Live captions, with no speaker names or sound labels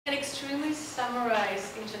An extremely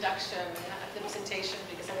summarized introduction at the presentation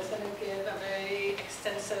because I was going to give a very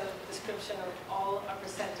extensive description of all our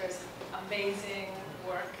presenters' amazing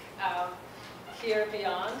work here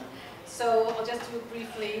beyond. So I'll just do it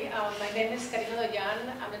briefly. My name is Yolanda M.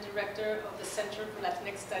 I'm the director of the Center for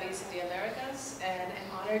Latinx Studies in the Americas, and I'm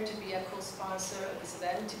honored to be a co-sponsor of this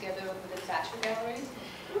event together with the Thacher Gallery.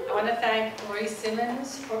 I want to thank Maurice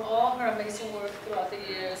Simmons for all her amazing work throughout the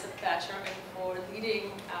years at Thacher and for leading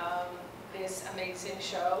this amazing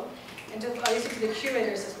show. And obviously to the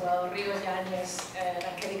curators as well, Rio Yañez and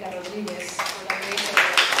Cary Cordova for the amazing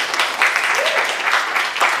work.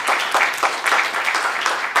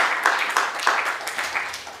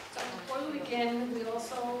 So before we begin, we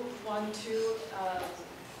also want to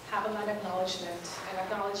have a land acknowledgement and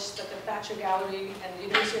acknowledge that the Thacher Gallery and the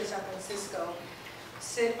University of San Francisco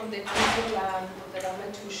sit on the unceded land of the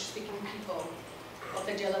Ramaytush-speaking people of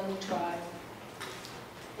the Yolanda tribe.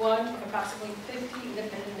 One of approximately 50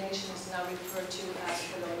 independent nations now referred to as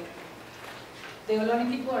Ohlone. The Ohlone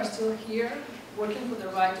people are still here, working for the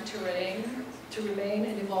right to remain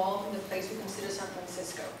and evolve in the place we consider San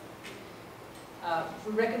Francisco.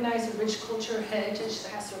 We recognize the rich cultural heritage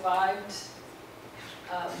that has survived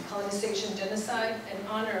colonization, genocide, and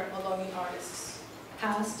honor Ohlone artists,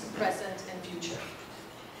 past, present, and future.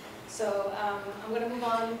 So I'm going to move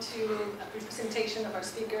on to a brief presentation of our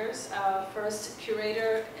speakers. First,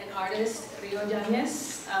 curator and artist, Rio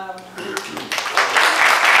Yañez.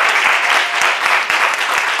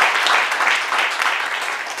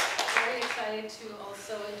 Very excited to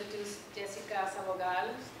also introduce Jessica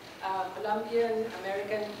Sabogal, Colombian,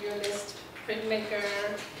 American muralist, printmaker.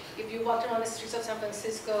 If you walk around the streets of San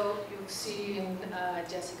Francisco, you've seen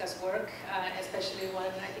Jessica's work, especially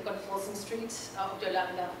one, I think, on Folsom Street of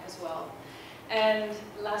Yolanda as well. And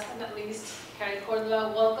last but not least, Cary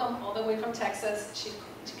Cordova, welcome all the way from Texas. She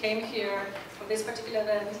came here for this particular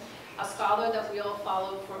event, a scholar that we all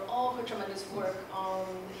follow for all her tremendous work on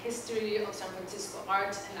the history of San Francisco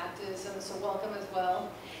art and activism, so welcome as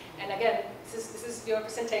well. And again, this is your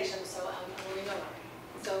presentation, so I'm moving on.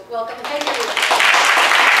 So welcome, and thank you.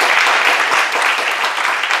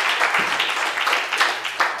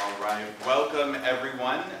 Welcome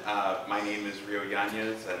everyone. My name is Rio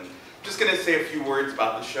Yañez, and I'm just going to say a few words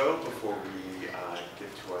about the show before we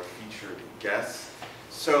get to our featured guests.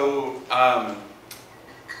 So,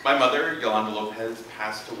 my mother, Yolanda López,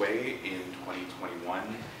 passed away in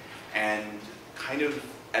 2021, and kind of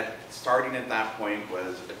starting at that point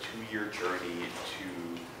was a 2-year journey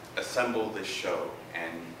to assemble this show.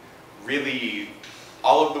 And really,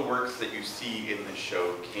 all of the works that you see in this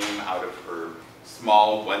show came out of her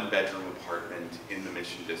small one-bedroom apartment in the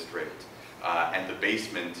Mission District and the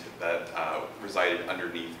basement that resided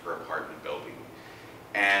underneath her apartment building.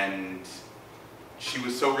 And she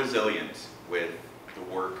was so resilient with the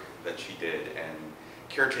work that she did and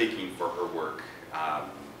caretaking for her work.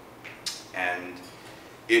 And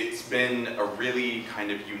it's been a really kind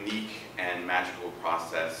of unique and magical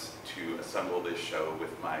process to assemble this show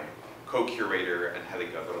with my co-curator,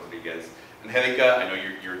 Angelica Rodriguez. Angelica, I know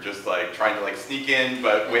you're just like trying to like sneak in,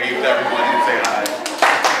 but wave to everyone and say hi.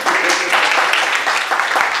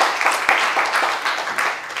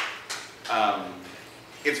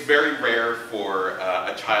 It's very rare for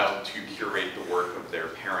a child to curate the work of their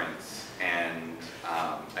parents, and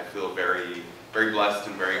I feel very, very blessed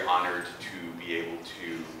and very honored to be able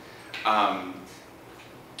to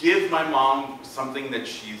give my mom something that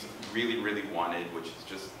she's really, really wanted, which is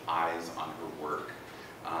just eyes on her work.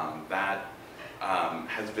 That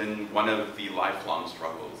has been one of the lifelong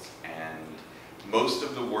struggles, and most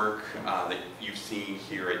of the work that you've seen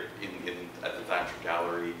here at the Thacher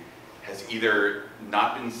Gallery has either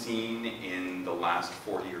not been seen in the last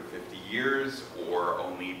 40 or 50 years or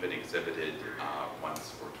only been exhibited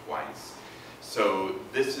once or twice. So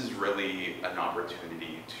this is really an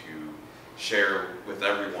opportunity to share with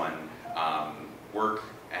everyone work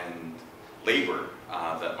and labor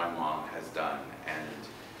that my mom has done.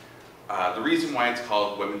 And the reason why it's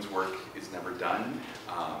called Women's Work Is Never Done,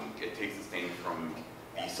 it takes its name from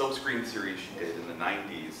the silkscreen series she did in the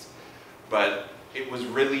 90s, but it was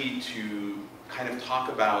really to kind of talk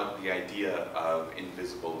about the idea of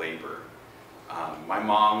invisible labor. My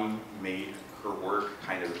mom made her work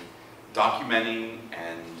kind of documenting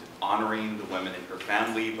and honoring the women in her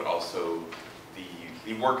family, but also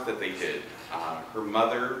the work that they did. Her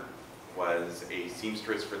mother was a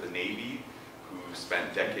seamstress for the Navy who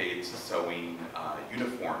spent decades sewing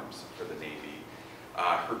uniforms for the Navy.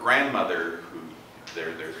 Her grandmother, who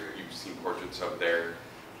you've seen portraits of there,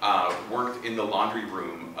 worked in the laundry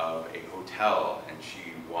room of a hotel, and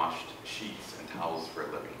she washed sheets and towels for a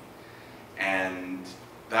living. And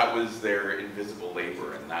that was their invisible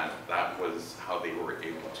labor, and that was how they were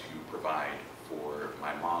able to provide for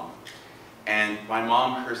my mom. And my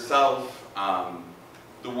mom herself,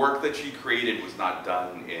 the work that she created was not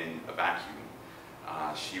done in a vacuum.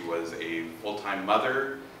 She was a full-time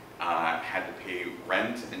mother, had to pay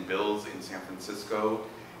rent and bills in San Francisco,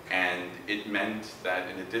 and it meant that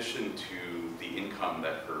in addition to the income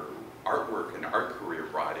that her artwork and art career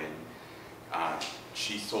brought in,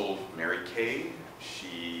 she sold Mary Kay.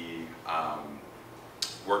 She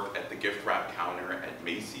worked at the gift wrap counter at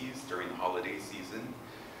Macy's during the holiday season.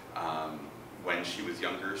 When she was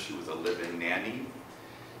younger, she was a live-in nanny.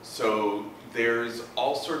 So there's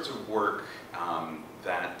all sorts of work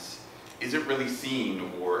that isn't really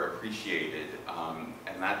seen or appreciated,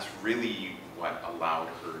 and that's really what allowed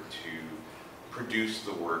her to produce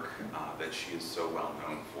the work that she is so well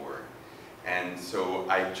known for. And so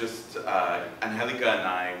I just, Angelica and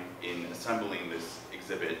I, in assembling this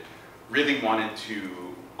exhibit, really wanted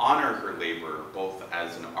to honor her labor, both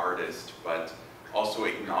as an artist, but also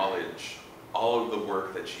acknowledge all of the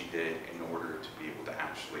work that she did in order to be able to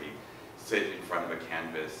actually sit in front of a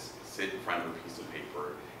canvas, sit in front of a piece of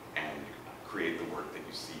paper, and create the work that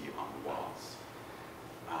you see on the walls.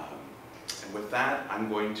 And with that, I'm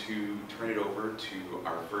going to turn it over to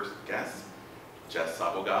our first guest, Jess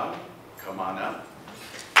Sabogal. Come on up.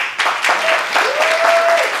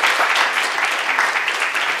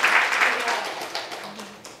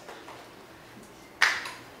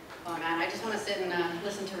 Oh man, I just want to sit and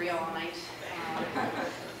listen to Rio all night.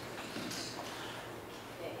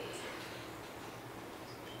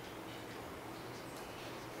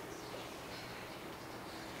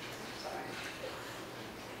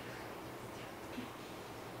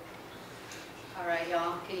 All right,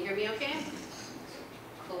 y'all. Can you hear me okay?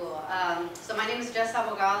 Cool. So my name is Jess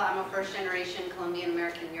Sabogal. I'm a first-generation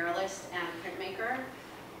Colombian-American muralist and printmaker.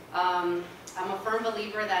 I'm a firm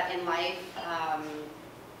believer that in life,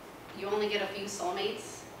 you only get a few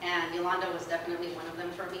soulmates, and Yolanda was definitely one of them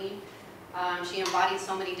for me. She embodied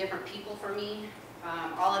so many different people for me.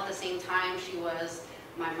 All at the same time, she was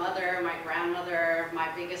my mother, my grandmother, my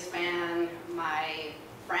biggest fan, my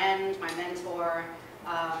friend, my mentor,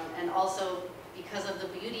 and also because of the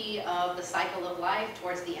beauty of the cycle of life,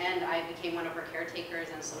 towards the end, I became one of her caretakers,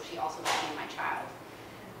 and so she also became my child.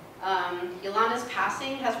 Yolanda's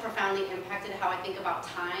passing has profoundly impacted how I think about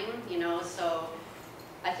time, you know, so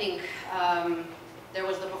I think there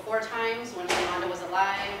was the before times when Yolanda was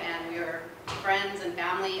alive and we were friends and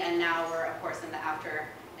family, and now we're, of course, in the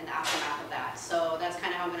aftermath of that. So that's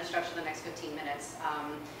kind of how I'm going to structure the next 15 minutes.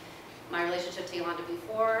 My relationship to Yolanda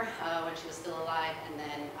before, when she was still alive, and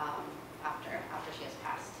then after she has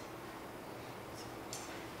passed.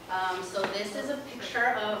 So this is a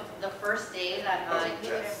picture of the first day that I'm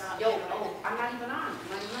not even on.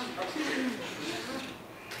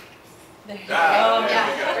 There you go.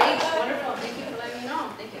 Yeah, great, wonderful. Thank you for letting me know.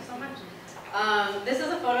 Thank you so much. This is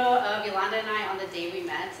a photo of Yolanda and I on the day we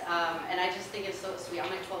met, and I just think it's so sweet. I'm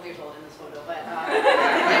like 12 years old in this photo, but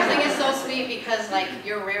I just think it's so sweet because like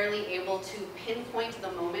you're rarely able to pinpoint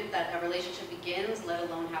the moment that a relationship begins, let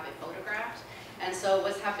alone have it photographed. And so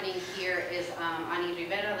what's happening here is Ani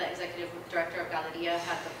Rivera, the executive director of Galeria,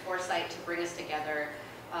 had the foresight to bring us together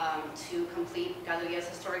to complete Galeria's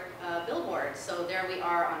historic billboard. So there we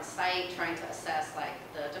are on site trying to assess like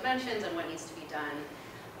the dimensions and what needs to be done.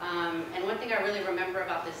 And one thing I really remember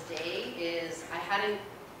about this day is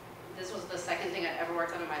this was the second thing I'd ever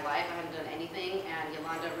worked on in my life. I hadn't done anything, and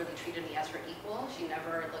Yolanda really treated me as her equal. She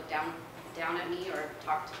never looked down at me or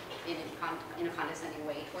talked in a condescending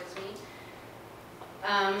way towards me.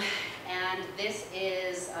 And this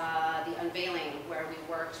is the unveiling where we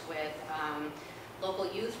worked with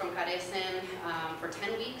local youth from Carecen for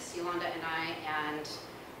 10 weeks, Yolanda and I, and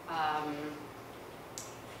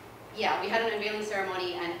yeah, we had an unveiling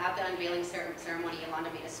ceremony, and at the unveiling ceremony, Yolanda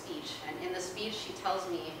made a speech. And in the speech, she tells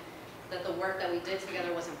me that the work that we did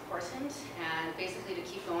together was important, and basically to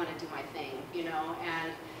keep going and do my thing, you know.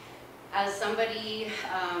 And as somebody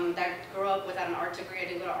that grew up without an art degree, I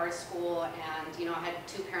didn't go to art school, and you know, I had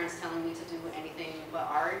two parents telling me to do anything but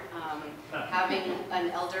art. Having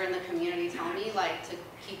an elder in the community tell me like to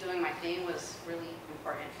keep doing my thing was really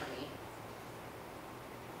important for me.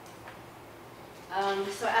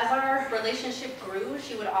 So as our relationship grew,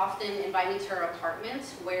 she would often invite me to her apartment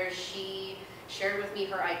where she shared with me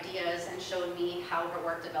her ideas and showed me how her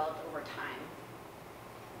work developed over time.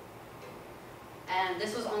 And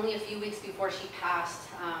this was only a few weeks before she passed.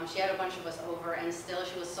 She had a bunch of us over, and still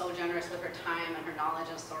she was so generous with her time and her knowledge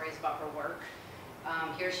and stories about her work.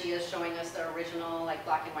 Here she is showing us the original like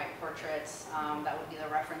black and white portraits. That would be the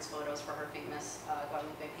reference photos for her famous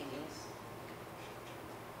Guadalupe paintings.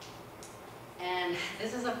 And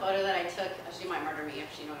this is a photo that I took. She might murder me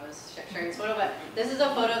if she knew I was sharing this photo, but this is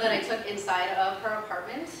a photo that I took inside of her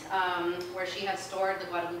apartment, where she had stored the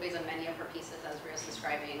Guadalupes and many of her pieces, as Rio's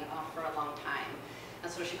describing, for a long time.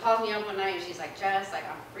 And so she calls me up one night and she's like, Jess, like,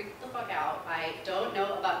 I'm freaked the fuck out. I don't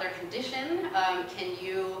know about their condition. Can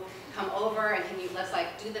you come over and let's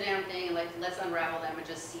like do the damn thing and like let's unravel them and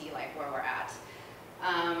just see like where we're at.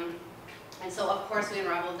 And so of course we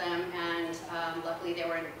unraveled them, and luckily they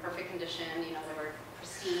were in perfect condition. You know, they were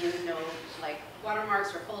pristine, no like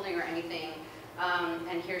watermarks or folding or anything.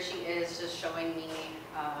 And here she is just showing me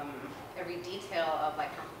every detail of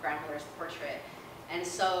like her grandmother's portrait. And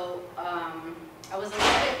so I was a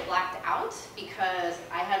little bit blacked out because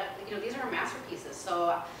I had, you know, these are her masterpieces.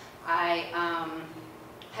 So I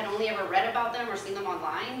had only ever read about them or seen them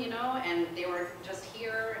online, you know, and they were just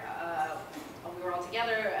here. We were all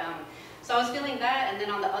together. So I was feeling that, and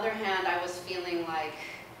then on the other hand, I was feeling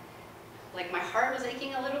like my heart was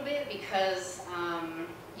aching a little bit because,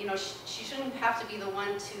 you know, she shouldn't have to be the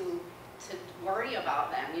one to worry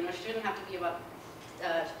about them. You know, she shouldn't have to be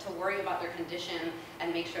to worry about their condition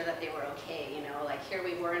and make sure that they were okay. You know, like here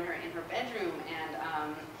we were in her bedroom,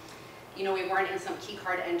 and you know, we weren't in some key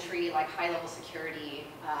card entry like high-level security,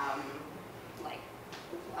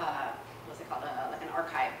 what's it called, like an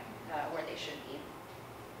archive where they should be.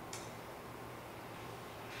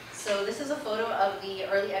 So this is a photo of the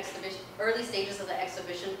early stages of the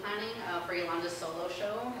exhibition planning for Yolanda's solo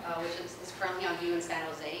show, which is currently on view in San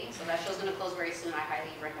Jose. So that show's going to close very soon. I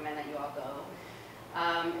highly recommend that you all go.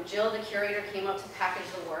 Jill, the curator, came up to package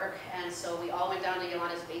the work, and so we all went down to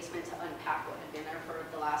Yolanda's basement to unpack what had been there for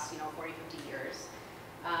the last, 40, 50 years.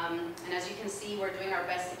 And as you can see, we're doing our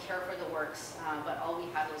best to care for the works, but all we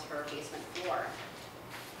had was her basement floor.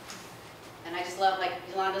 And I just love, like,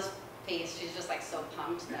 Yolanda's face. She's just, like, so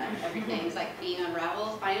pumped that everything's, like, being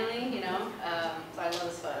unraveled finally, So I love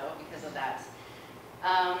this photo because of that.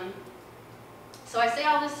 So I say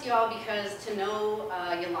all this to y'all because to know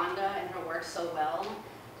Yolanda and her work so well,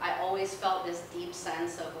 I always felt this deep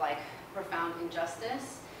sense of like profound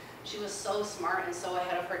injustice. She was so smart and so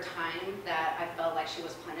ahead of her time that I felt like she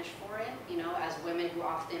was punished for it, as women who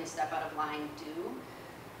often step out of line do.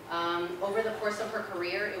 Over the course of her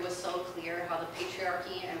career, it was so clear how the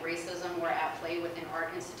patriarchy and racism were at play within art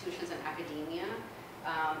institutions and academia,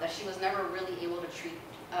 that she was never really able to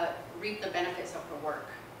reap the benefits of her work.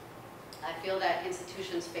 I feel that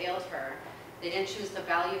institutions failed her. They didn't choose to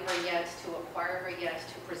value her yet, to acquire her yet,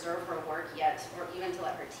 to preserve her work yet, or even to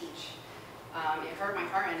let her teach. It hurt my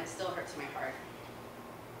heart, and it still hurts my heart.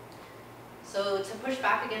 So to push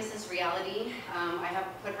back against this reality, I have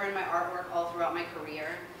put her in my artwork all throughout my career.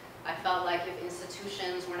 I felt like if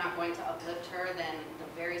institutions were not going to uplift her, then the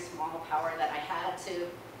very small power that I had to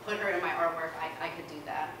put her in my artwork, I could do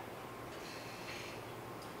that.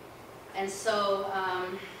 And so,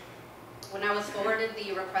 when I was forwarded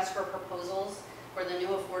the request for proposals for the new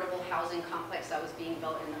affordable housing complex that was being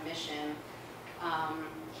built in the Mission,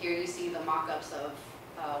 here you see the mock-ups of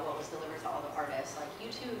what was delivered to all the artists. Like,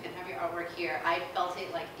 you too can have your artwork here. I felt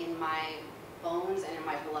it like in my bones and in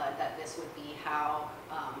my blood that this would be how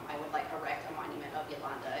I would like erect a monument of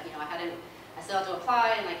Yolanda. I still had to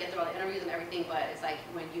apply and like get through all the interviews and everything, but it's like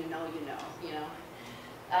when you know, you know.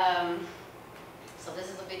 So this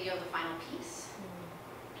is a video of the final piece.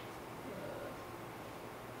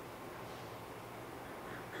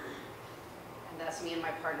 And that's me and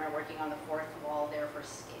my partner working on the fourth wall there for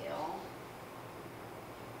scale.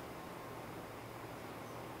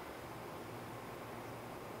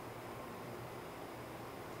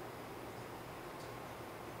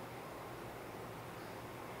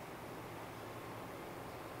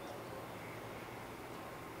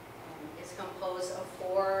 It's composed of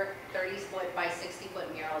 4 30-foot by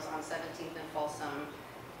 60-foot murals on 17th and Folsom,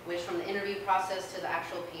 which from the interview process to the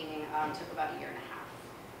actual painting took about a year and a half.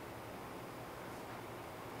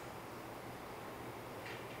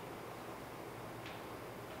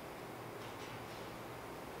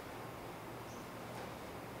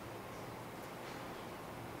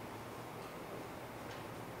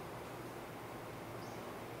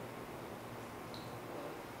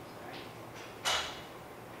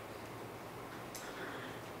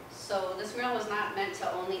 So this mural was not meant to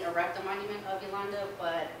only erect a monument of Yolanda,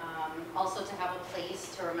 but also to have a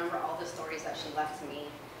place to remember all the stories that she left to me.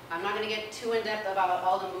 I'm not going to get too in-depth about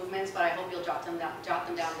all the movements, but I hope you'll jot them down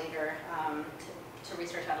later to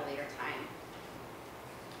research at a later time.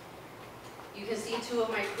 You can see two of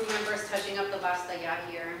my crew members touching up the basta ya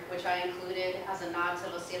here, which I included as a nod to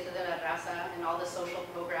Los Siete de la Raza and all the social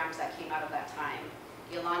programs that came out of that time.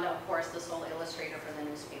 Yolanda, of course, the sole illustrator for the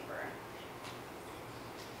newspaper.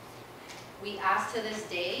 We ask to this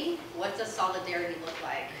day, what does solidarity look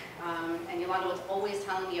like? And Yolanda was always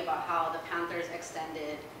telling me about how the Panthers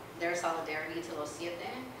extended their solidarity to Los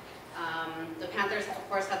Siete. The Panthers, of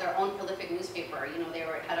course, had their own prolific newspaper. You know,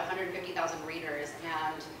 had 150,000 readers,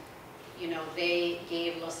 and you know, they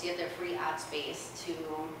gave Los Siete free ad space to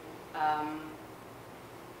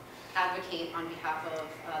advocate on behalf of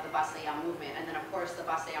the Basta Ya movement. And then, of course, the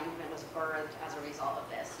Basta Ya movement was birthed as a result of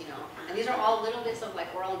this, you know. And these are all little bits of, like,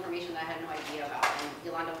 oral information that I had no idea about. And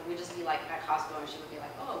Yolanda would just be, like, at Costco, and she would be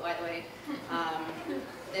like, oh, by the way,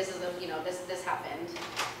 this is the, you know, this happened.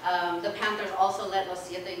 The Panthers also let Los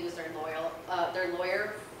Siete use their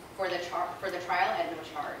lawyer for the trial at no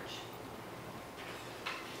charge.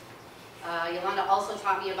 Yolanda also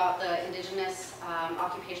taught me about the indigenous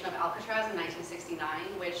occupation of Alcatraz in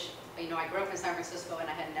 1969, which, you know, I grew up in San Francisco and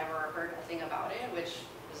I had never heard a thing about it, which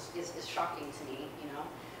is shocking to me, you know.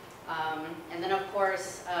 And then, of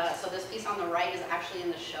course, so this piece on the right is actually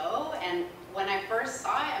in the show, and when I first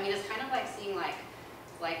saw it, I mean, it's kind of like seeing like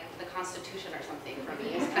the Constitution or something for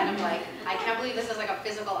me. It's kind of like, I can't believe this is like a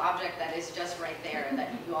physical object that is just right there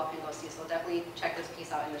that you all can go see, so definitely check this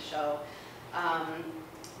piece out in the show.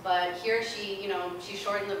 But here she, you know, she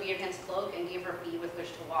shortened the Virgen's cloak and gave her feet with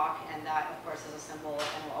which to walk, and that, of course, is a symbol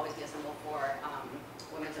and will always be a symbol for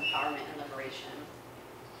women's empowerment and liberation.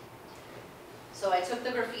 So I took the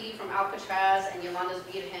graffiti from Alcatraz and Yolanda's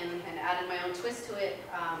Virgen and added my own twist to it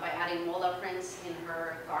by adding mola prints in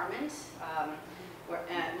her garment.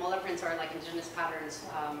 Mola prints are like indigenous patterns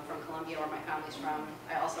from Colombia, where my family's from.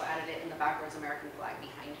 I also added it in the backwards American flag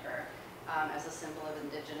behind her as a symbol of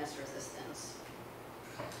indigenous resistance.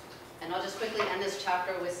 And I'll just quickly end this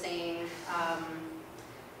chapter with saying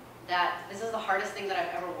that this is the hardest thing that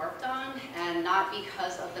I've ever worked on, and not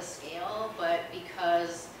because of the scale, but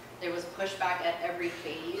because there was pushback at every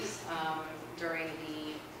phase during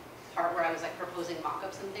the part where I was like proposing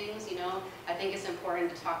mock-ups and things, you know. I think it's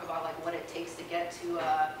important to talk about like what it takes to get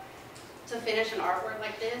to finish an artwork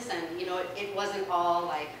like this, and you know, it wasn't all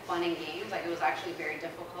like fun and games. Like, it was actually very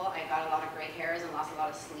difficult. I got a lot of gray hairs and lost a lot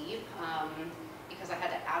of sleep. Because I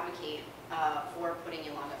had to advocate for putting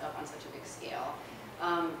Yolanda up on such a big scale.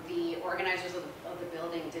 The organizers of the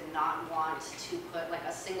building did not want to put like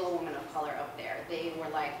a single woman of color up there. They were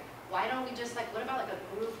like, why don't we just like, what about like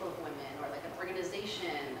a group of women or like an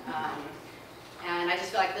organization? And I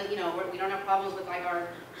just feel like that, you know, we don't have problems with like our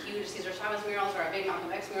huge Cesar Chavez murals or our big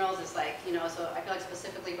Malcolm X murals. It's like, you know, so I feel like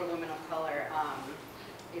specifically for women of color,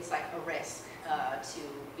 it's like a risk to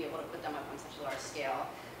be able to put them up on such a large scale.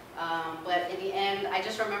 But in the end, I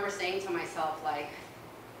just remember saying to myself, like,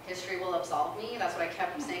 history will absolve me. That's what I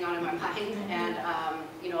kept saying on in my mind. And,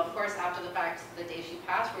 you know, of course, after the fact, the day she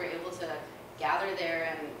passed, we were able to gather there.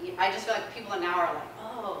 And I just feel like people now are like,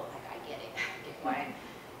 oh, like, I get it. I get why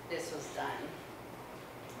this was done.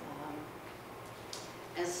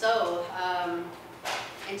 And so,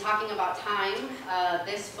 in talking about time,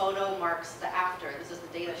 this photo marks the after. This is the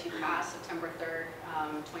day that she passed, September 3rd,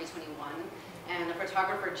 2021. And the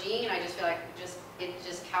photographer, Jean, I just feel like it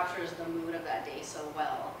just captures the mood of that day so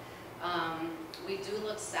well. We do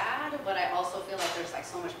look sad, but I also feel like there's like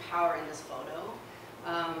so much power in this photo.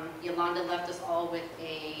 Yolanda left us all with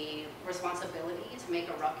a responsibility to make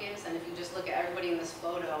a ruckus, and if you just look at everybody in this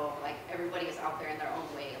photo, like everybody is out there in their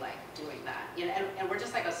own way, like doing that. You know, and we're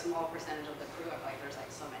just like a small percentage of the crew. I feel like there's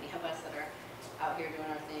like so many of us that are out here doing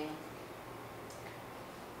our thing.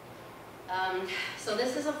 So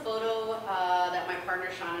this is a photo that my partner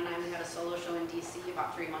Sean and I, we had a solo show in DC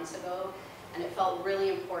about 3 months ago, and it felt really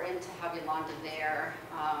important to have Yolanda there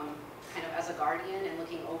kind of as a guardian and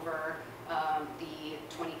looking over the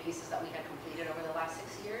 20 pieces that we had completed over the last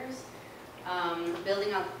 6 years.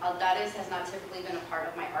 Building altares has not typically been a part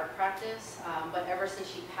of my art practice, but ever since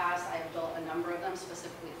she passed, I have built a number of them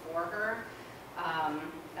specifically for her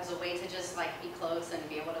as a way to just like be close and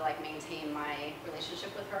be able to like maintain my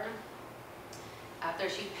relationship with her. After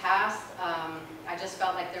she passed, I just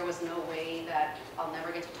felt like there was no way that I'll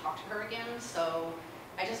never get to talk to her again, so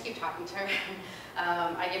I just keep talking to her.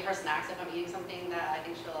 I give her snacks if I'm eating something that I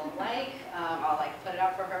think she'll like. I'll like put it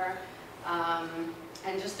out for her.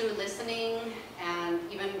 And just through listening and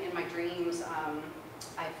even in my dreams,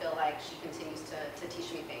 I feel like she continues to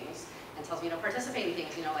teach me things and tells me to participate in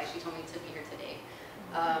things, you know, like she told me to be here today.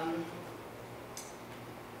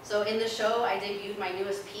 So in the show, I debuted my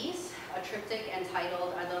newest piece, a triptych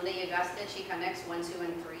entitled Adonde Llegaste, Chicanx 1, 2,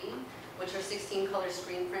 and 3. which are 16 color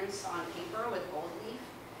screen prints on paper with gold leaf.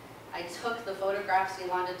 I took the photographs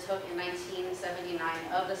Yolanda took in 1979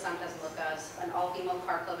 of the Santas Locas, an all-female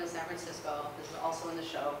car club in San Francisco. This is also in the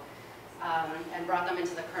show, and brought them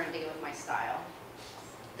into the current day with my style.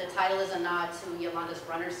 The title is a nod to Yolanda's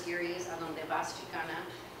runner series, A Donde Vas Xicana.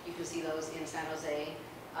 You can see those in San Jose,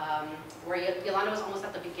 where Yolanda was almost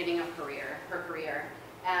at the beginning of her career.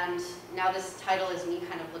 And now this title is me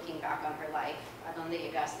kind of looking back on her life. A donde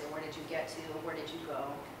llegaste? Where did you get to? Where did you go?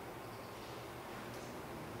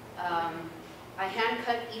 I hand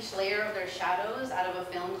cut each layer of their shadows out of a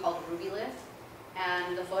film called Rubylith,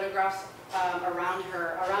 and the photographs around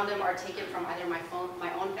them are taken from either my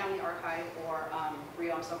own family archive or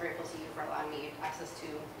Rio, I'm so grateful to you for allowing me access to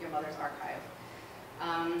your mother's archive.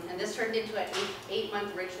 And this turned into an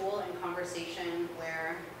 8-month ritual and conversation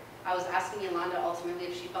where I was asking Yolanda ultimately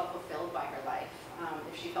if she felt fulfilled by her life,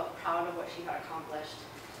 if she felt proud of what she had accomplished.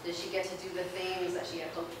 Did she get to do the things that she had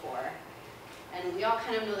hoped for? And we all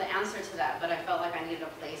kind of know the answer to that, but I felt like I needed a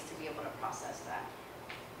place to be able to process that.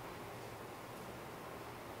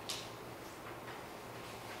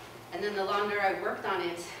 And then the longer I worked on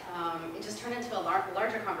it, it just turned into a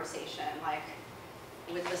larger conversation. Like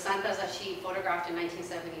with the Santas that she photographed in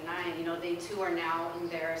 1979, you know, they too are now in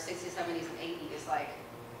their 60s, 70s, and 80s. Like,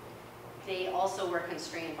 they also were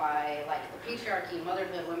constrained by like the patriarchy,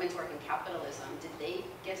 motherhood, women's work, and capitalism. Did they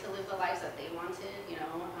get to live the lives that they wanted? You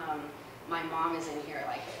know, my mom is in here.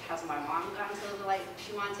 Like, has my mom gotten to live the life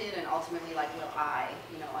she wanted? And ultimately, like, will I?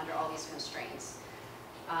 You know, under all these constraints.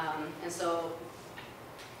 And so,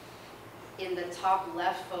 in the top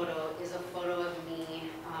left photo is a photo of me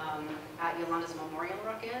at Yolanda's memorial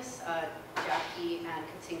ruckus. Jackie and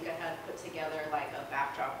Katinka had put together like a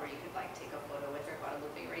backdrop where you could like take a photo with her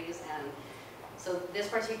Guadalupe rays. And so this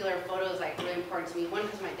particular photo is like really important to me. One,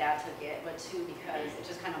 because my dad took it, but two, because it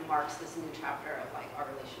just kind of marks this new chapter of like our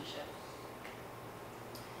relationship.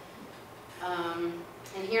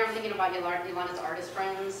 And here I'm thinking about Yolanda's artist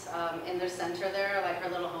friends. In the center there, like her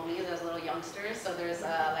little homies, there's little youngsters. So there's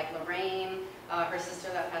like Lorraine, her sister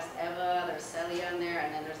that passed Eva, there's Celia in there,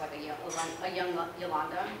 and then there's like a young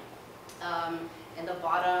Yolanda. In the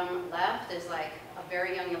bottom left is like a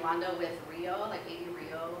very young Yolanda with Rio, like baby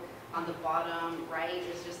Rio. On the bottom right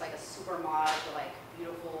is just like a super mod, like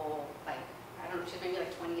beautiful, like, I don't know, she's maybe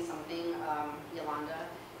like 20 something Yolanda.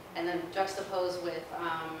 And then juxtaposed with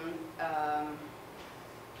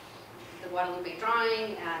the Guadalupe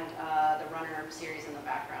drawing and the runner series in the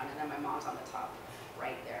background, and then my mom's on the top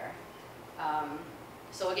right there.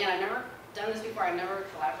 So again, I've never done this before. I've never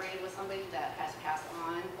collaborated with somebody that has passed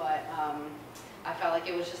on, but I felt like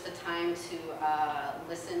it was just a time to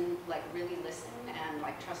listen, like really listen, and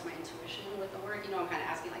like trust my intuition with the work. You know, I'm kind of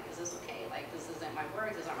asking like, is this okay? Like, this isn't my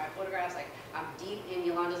work, these aren't my photographs. Like, I'm deep in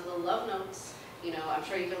Yolanda's little love notes. You know, I'm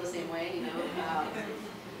sure you feel the same way, you know,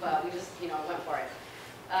 but we just, you know, went for it.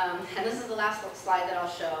 And this is the last slide that I'll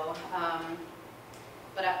show.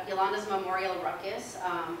 But at Yolanda's memorial ruckus,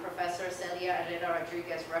 Professor Celia Herrera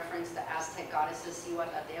Rodriguez referenced the Aztec goddesses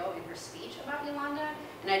Cihuatateo in her speech about Yolanda,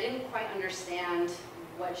 and I didn't quite understand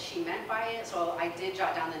what she meant by it, so I did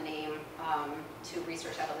jot down the name to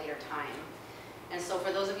research at a later time. And so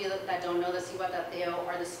for those of you that don't know, the Cihuatateo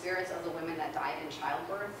are the spirits of the women that died in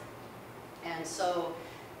childbirth. And so,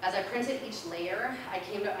 as I printed each layer, I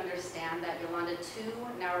came to understand that Yolanda too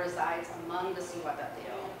now resides among the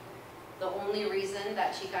Cihuatateo. The only reason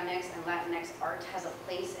that Chicanx and Latinx art has a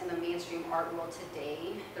place in the mainstream art world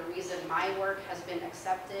today, the reason my work has been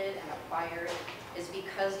accepted and acquired, is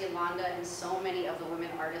because Yolanda and so many of the women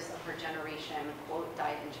artists of her generation, quote,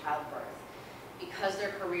 died in childbirth. Because their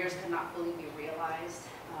careers could not fully be realized,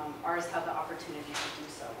 ours have the opportunity to do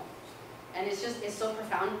so. And it's so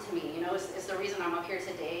profound to me, you know, it's the reason I'm up here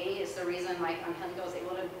today, it's the reason, like, Angelica was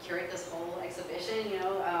able to curate this whole exhibition, you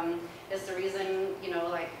know, it's the reason, you know,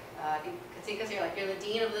 like, I think Katika's here, like, you're the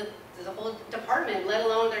dean of the whole department, let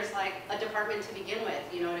alone there's, like, a department to begin with,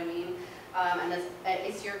 you know what I mean? And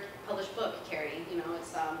it's your published book, Cary, you know,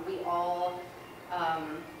 it's, we all,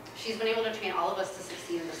 she's been able to train all of us to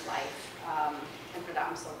succeed in this life, and for that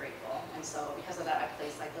I'm so grateful. And so, because of that, I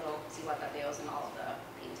placed, like, little Cihuatateos in all of the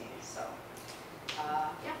paintings. So,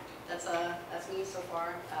 yeah, that's me so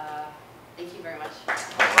far. Thank you very much.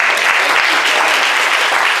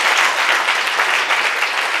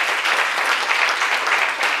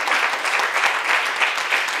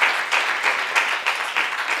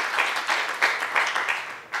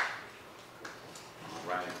 All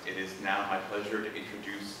right, it is now my pleasure to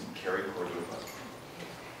introduce Cary Cordova.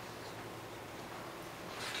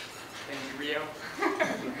 Thank you, Rio.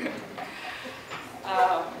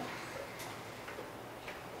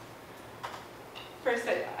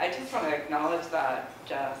 acknowledge that,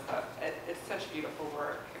 Jess, that it's such beautiful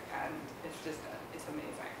work, and it's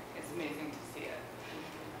amazing. It's amazing to see it.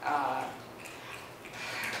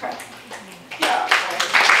 Yeah.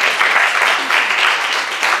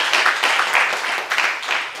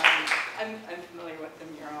 I'm familiar with the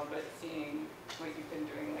mural, but seeing what you've been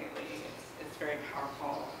doing lately, it's very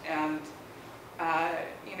powerful. And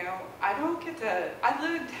you know, I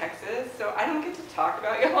live in Texas, so I don't get to talk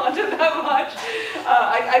about Yolanda that much.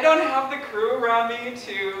 I don't have the crew around me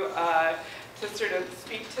to sort of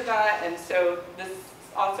speak to that, and so this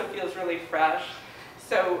also feels really fresh.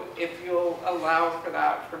 So if you'll allow for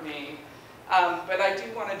that for me. But I do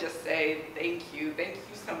want to just say thank you. Thank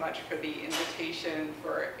you so much for the invitation,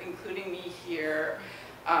 for including me here,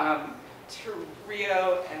 to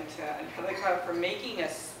Rio and to Angelica for making a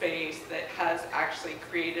space that has actually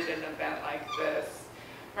created an event like this,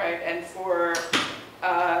 right? And for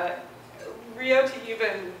Rio to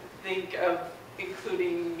even think of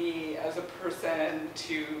including me as a person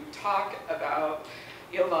to talk about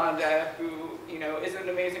Yolanda, who, you know, is an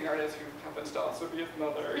amazing artist who happens to also be his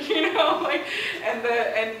mother, you know, like, and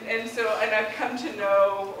I've come to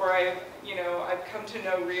know, or I've come to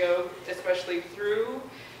know Rio especially through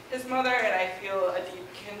his mother, and I feel a deep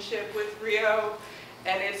kinship with Rio,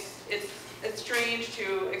 and it's strange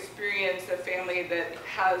to experience a family that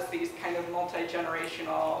has these kind of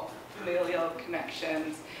multi-generational familial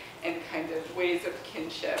connections and kind of ways of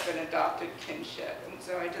kinship and adopted kinship, and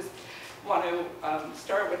so I just want to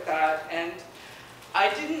start with that. And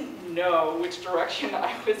I didn't know which direction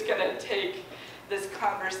I was going to take this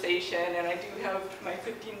conversation, and I do have my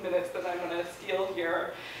 15 minutes that I'm going to steal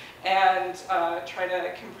here and try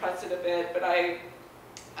to compress it a bit. But I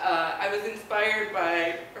was inspired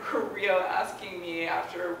by Rio asking me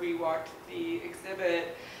after we walked the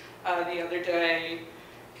exhibit the other day,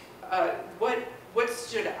 what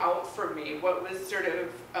stood out for me, what was sort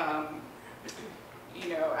of you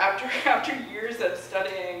know, after years of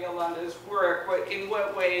studying Yolanda's work, in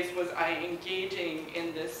what ways was I engaging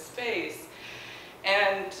in this space?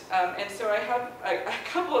 And so I have a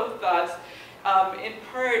couple of thoughts, in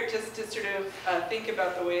part just to sort of think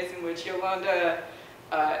about the ways in which Yolanda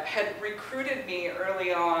had recruited me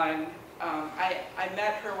early on. I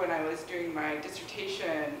met her when I was doing my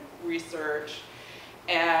dissertation research,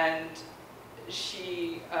 and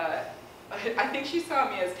she, I think she saw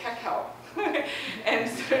me as tech help. And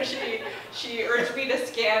so she urged me to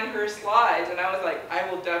scan her slides, and I was like, I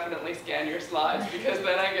will definitely scan your slides because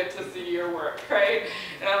then I get to see your work, right?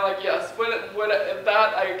 And I'm like, yes,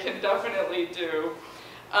 that I can definitely do.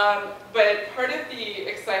 But part of the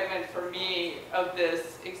excitement for me of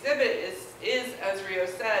this exhibit is, as Rio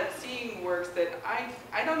said, seeing works that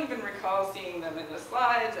I don't even recall seeing them in the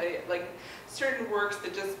slides. Like certain works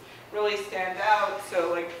that just really stand out.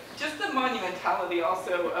 So like just the monumentality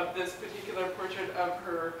also of this particular portrait of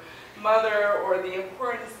her mother, or the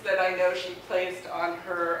importance that I know she placed on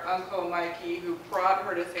her uncle Mikey, who brought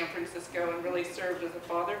her to San Francisco and really served as a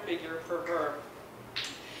father figure for her.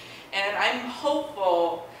 And I'm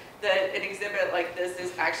hopeful that an exhibit like this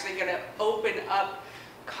is actually going to open up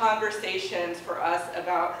conversations for us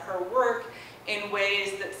about her work in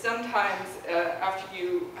ways that sometimes, after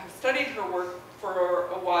you have studied her work for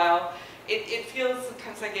a while, it feels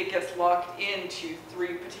sometimes like it gets locked into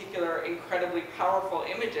three particular incredibly powerful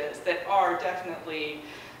images that are definitely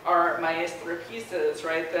our maestra pieces,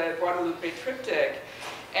 right? The Guadalupe triptych.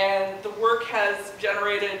 And the work has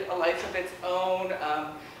generated a life of its own.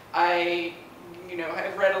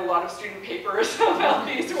 I've read a lot of student papers about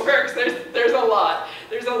these works. There's a lot.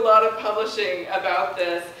 There's a lot of publishing about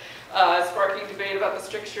this, sparking debate about the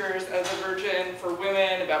strictures of the Virgin for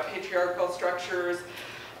women, about patriarchal structures,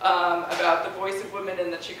 about the voice of women in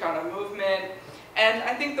the Chicana movement. And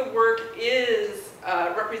I think the work is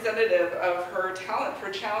representative of her talent for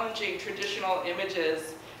challenging traditional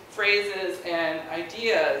images, phrases, and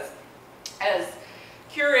ideas. As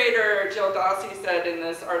curator Jill Dawsey said in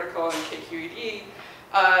this article in KQED,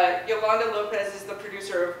 Yolanda López is the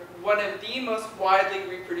producer of one of the most widely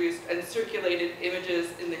reproduced and circulated images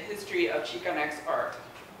in the history of Chicanx art.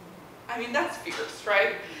 I mean, that's fierce,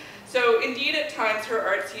 right? So indeed, at times, her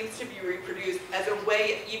art seems to be reproduced as a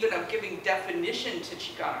way even of giving definition to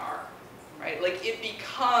Chicana art, right? Like it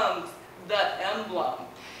becomes the emblem.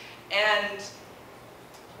 And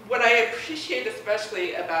what I appreciate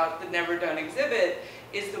especially about the Never Done exhibit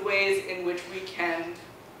is the ways in which we can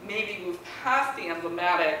maybe move past the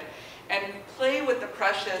emblematic and play with the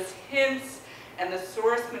precious hints and the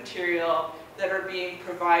source material that are being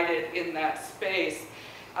provided in that space.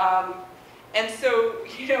 And so,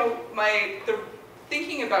 you know,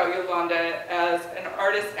 thinking about Yolanda as an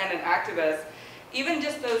artist and an activist, even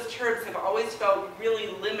just those terms have always felt really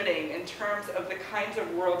limiting in terms of the kinds of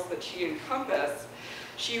worlds that she encompassed.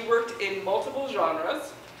 She worked in multiple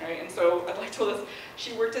genres, right? And so I'd like to list,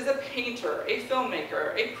 she worked as a painter, a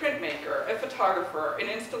filmmaker, a printmaker, a photographer, an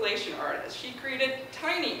installation artist. She created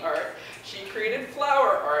tiny art, she created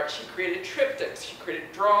flower art, she created triptychs, she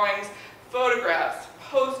created drawings, photographs,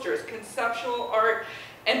 posters, conceptual art,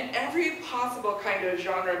 and every possible kind of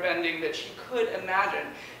genre bending that she could imagine.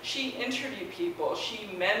 She interviewed people, she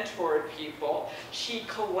mentored people, she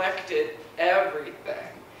collected everything.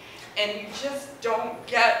 And you just don't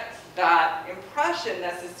get that impression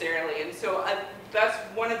necessarily. And so that's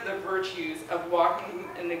one of the virtues of walking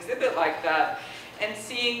an exhibit like that and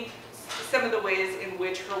seeing some of the ways in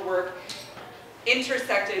which her work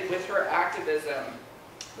intersected with her activism,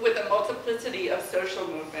 with a multiplicity of social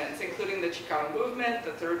movements, including the Chicano movement,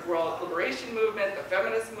 the Third World Liberation movement, the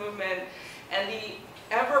feminist movement, and the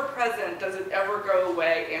ever-present,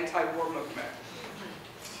 does-it-ever-go-away anti-war movement,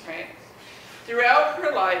 right? Throughout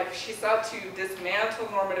her life, she sought to dismantle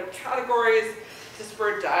normative categories, to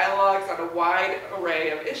spur dialogues on a wide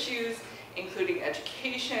array of issues, including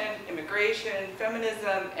education, immigration,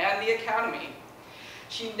 feminism, and the economy.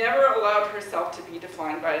 She never allowed herself to be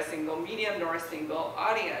defined by a single medium nor a single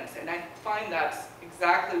audience, and I find that's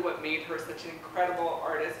exactly what made her such an incredible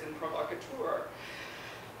artist and provocateur.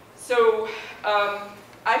 So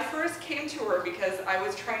I first came to her because I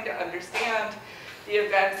was trying to understand the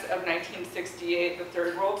events of 1968, the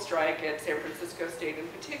Third World Strike at San Francisco State in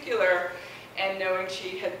particular, and knowing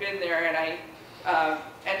she had been there, and I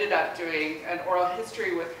ended up doing an oral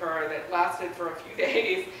history with her that lasted for a few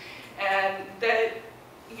days, and that,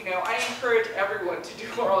 you know, I encourage everyone to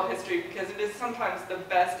do oral history because it is sometimes the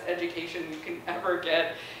best education you can ever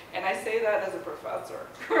get, and I say that as a professor,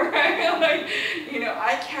 right? Like, you know,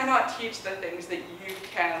 I cannot teach the things that you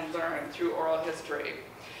can learn through oral history.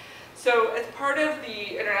 So as part of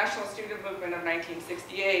the International Student Movement of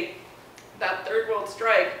 1968, that Third World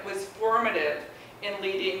Strike was formative in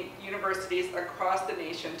leading universities across the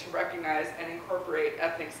nation to recognize and incorporate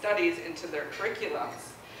ethnic studies into their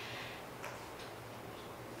curriculums.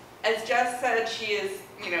 As Jess said, she is,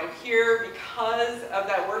 you know, here because of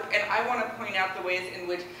that work, and I want to point out the ways in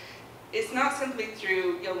which it's not simply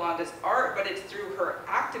through Yolanda's art, but it's through her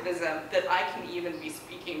activism that I can even be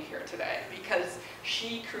speaking here today, because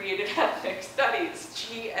she created ethnic studies,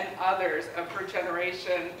 she and others of her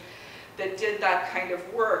generation that did that kind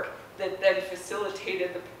of work that then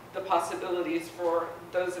facilitated the possibilities for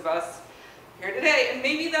those of us here today. And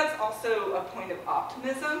maybe that's also a point of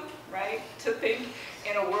optimism, right? To think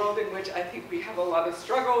in a world in which I think we have a lot of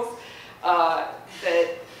struggles,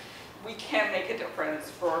 that we can make a difference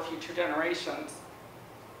for future generations.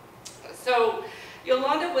 So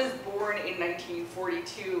Yolanda was born in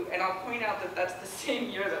 1942, and I'll point out that that's the same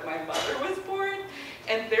year that my mother was born,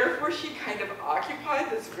 and therefore she kind of occupied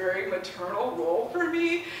this very maternal role for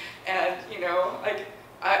me. And, you know, like,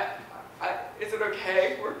 is it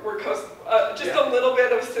okay? We're just a little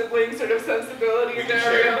bit of sibling sort of sensibility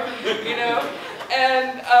there, you know?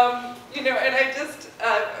 And, you know, and I just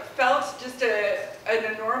felt just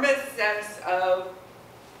an enormous sense of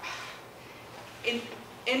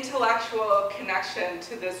intellectual connection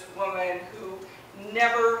to this woman who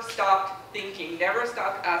never stopped thinking, never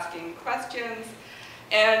stopped asking questions.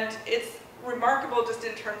 And it's remarkable just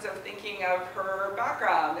in terms of thinking of her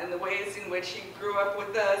background and the ways in which she grew up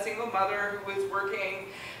with a single mother who was working,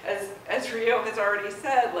 as Rio has already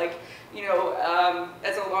said, like, you know,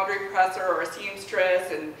 as a laundry presser or a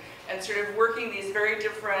seamstress, and sort of working these very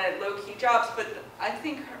different low-key jobs. But I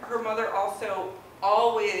think her mother also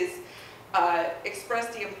always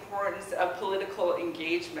expressed the importance of political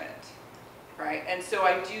engagement, right? And so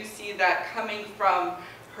I do see that coming from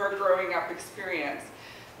her growing up experience.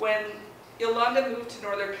 When Yolanda moved to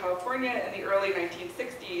Northern California in the early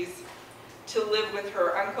 1960s to live with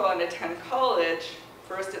her uncle and attend college,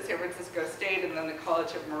 first at San Francisco State and then the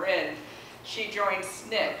College of Marin, she joined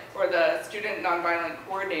SNCC, or the Student Nonviolent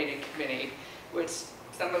Coordinating Committee, which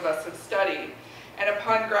some of us have studied. And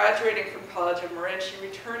upon graduating from College of Marin, she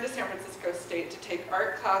returned to San Francisco State to take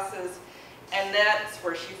art classes, and that's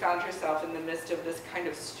where she found herself in the midst of this kind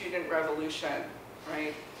of student revolution,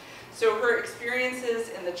 right? So her experiences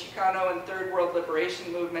in the Chicano and Third World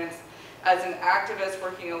Liberation movements as an activist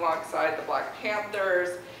working alongside the Black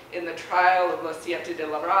Panthers, in the trial of Los Siete de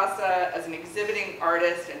la Raza, as an exhibiting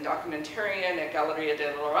artist and documentarian at Galeria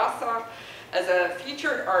de la Raza, as a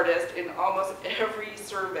featured artist in almost every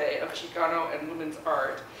survey of Chicano and women's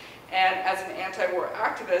art, and as an anti-war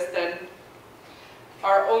activist, then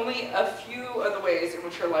are only a few of the ways in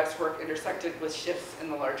which her life's work intersected with shifts in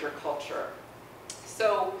the larger culture.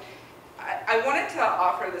 So I wanted to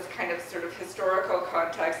offer this kind of sort of historical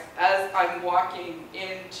context as I'm walking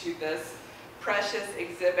into this precious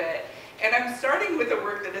exhibit. And I'm starting with a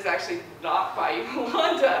work that is actually not by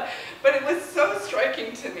Yolanda, but it was so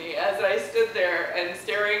striking to me as I stood there and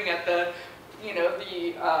staring at the, you know,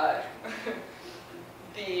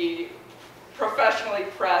 the professionally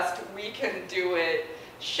pressed "We Can Do It"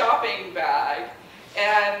 shopping bag,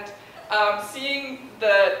 and seeing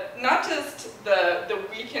not just the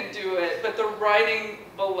 "We Can Do It," but the writing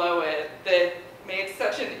below it that made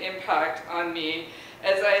such an impact on me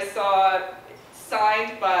as I saw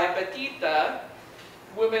signed by Batita,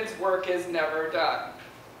 "Women's work is never done,"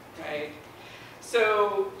 right?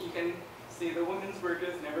 So you can see the "women's work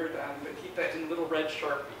is never done," Batita in little red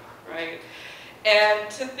Sharpie, right? And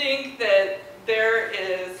to think that there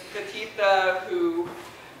is Batita, who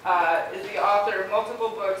is the author of multiple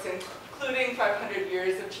books, including 500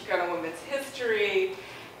 Years of Chicana Women's History,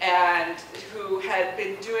 and who had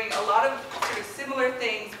been doing a lot of sort of similar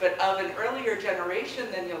things, but of an earlier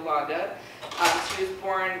generation than Yolanda. She was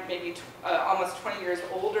born maybe almost 20 years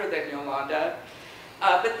older than Yolanda.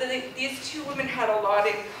 But these two women had a lot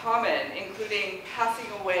in common, including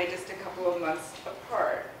passing away just a couple of months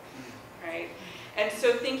apart, right? And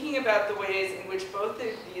so thinking about the ways in which both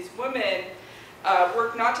of these women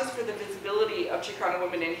work not just for the visibility of Chicana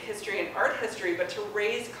women in history and art history, but to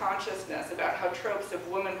raise consciousness about how tropes of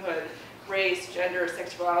womanhood, race, gender,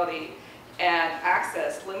 sexuality, and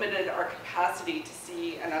access limited our capacity to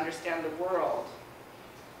see and understand the world.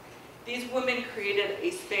 These women created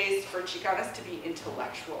a space for Chicanas to be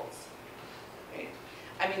intellectuals, right?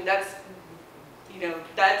 I mean, that's, you know,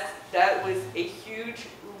 that was a huge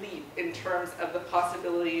leap in terms of the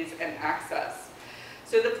possibilities and access.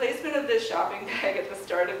 So the placement of this shopping bag at the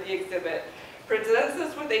start of the exhibit presents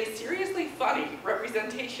us with a seriously funny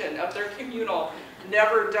representation of their communal,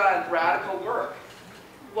 never done radical work,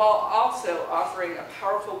 while also offering a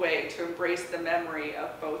powerful way to embrace the memory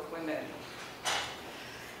of both women.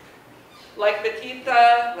 Like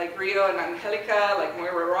Batita, like Rio and Angelica, like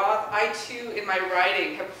Moira Roth, I too, in my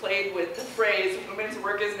writing, have played with the phrase, "women's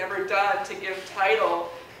work is never done," to give title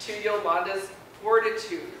to Yolanda's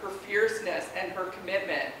fortitude, her fierceness, and her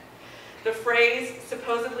commitment. The phrase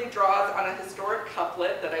supposedly draws on a historic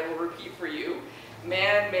couplet that I will repeat for you.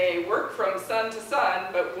 "Man may work from sun to sun,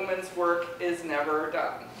 but woman's work is never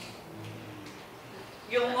done."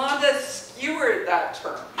 Yolanda skewered that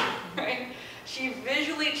term, right? She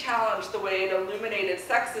visually challenged the way it illuminated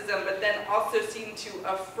sexism, but then also seemed to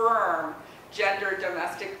affirm gender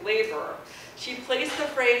domestic labor. She placed the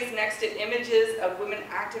phrase next to images of women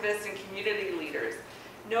activists and community leaders.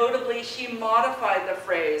 Notably, she modified the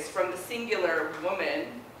phrase from the singular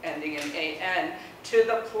woman, ending in AN, to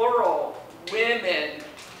the plural women,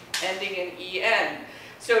 ending in EN.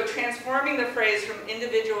 So transforming the phrase from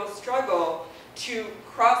individual struggle to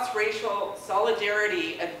cross-racial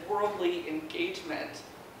solidarity and worldly engagement.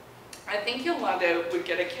 I think Yolanda would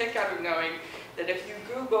get a kick out of knowing that if you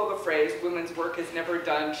Google the phrase, "women's work is never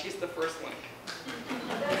done," she's the first link.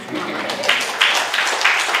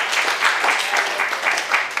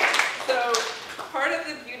 So part of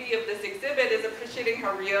the beauty of this exhibit is appreciating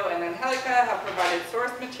how Rio and Angelica have provided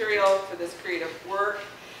source material for this creative work.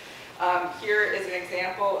 Here is an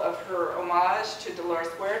example of her homage to Dolores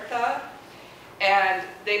Huerta. And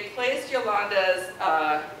they placed Yolanda's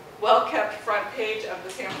well-kept front page of the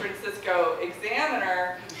San Francisco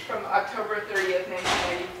Examiner from October 30th,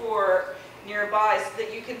 1994 nearby so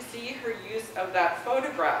that you can see her use of that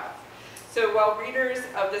photograph. So while readers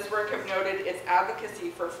of this work have noted its advocacy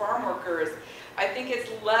for farm workers, I think it's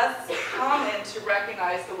less common to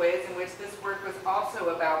recognize the ways in which this work was also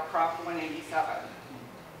about Prop 187,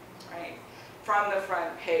 right, from the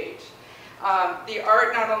front page. The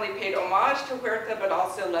art not only paid homage to Huerta, but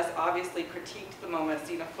also less obviously critiqued the moment's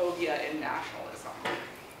xenophobia and nationalism.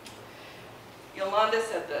 Yolanda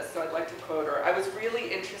said this, so I'd like to quote her. "I was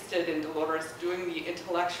really interested in Dolores doing the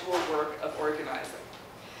intellectual work of organizing.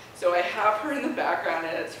 So I have her in the background,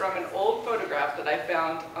 and it's from an old photograph that I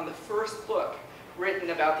found on the first book written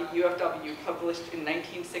about the UFW, published in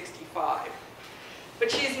 1965. But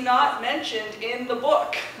she's not mentioned in the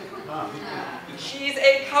book. She's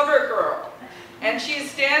a cover girl, and she's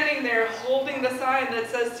standing there holding the sign that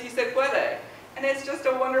says "Si se puede," and it's just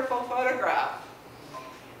a wonderful photograph.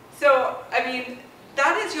 So, I mean,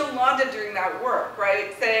 that is Yolanda doing that work,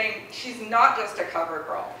 right? Saying she's not just a cover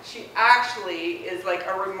girl. She actually is like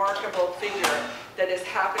a remarkable figure that is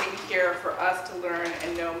happening here for us to learn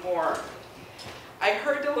and know more. I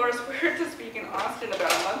heard Dolores Huerta speak in Austin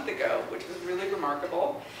about a month ago, which was really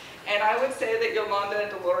remarkable. And I would say that Yolanda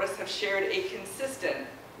and Dolores have shared a consistent,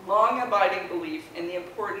 long-abiding belief in the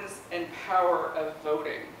importance and power of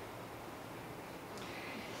voting.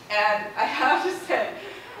 And I have to say,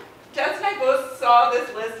 Jess and I both saw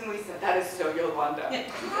this list and we said, that is so Yolanda.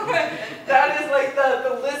 That is like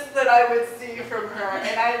the list that I would see from her.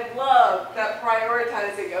 And I love that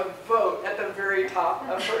prioritizing a vote at the very top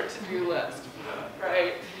of her to-do list,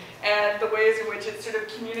 right? And the ways in which it sort of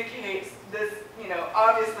communicates this, you know,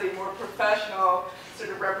 obviously more professional sort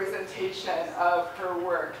of representation of her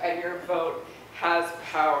work, and your vote has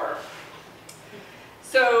power.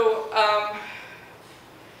 So,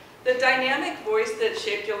 the dynamic voice that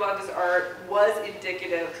shaped Yolanda's art was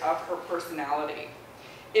indicative of her personality.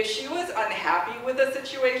 If she was unhappy with a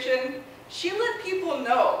situation, she let people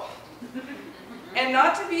know. And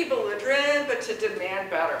not to be belligerent, but to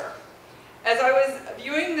demand better. As I was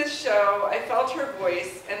viewing this show, I felt her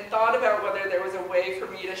voice and thought about whether there was a way for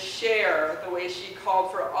me to share the way she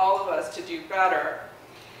called for all of us to do better.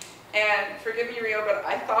 And forgive me, Rio, but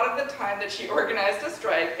I thought of the time that she organized a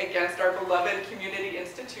strike against our beloved community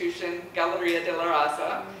institution, Galleria de la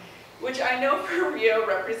Raza, which I know for Rio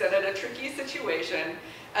represented a tricky situation,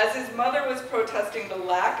 as his mother was protesting the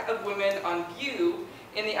lack of women on view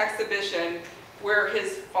in the exhibition where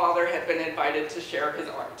his father had been invited to share his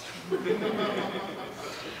art.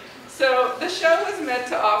 So the show was meant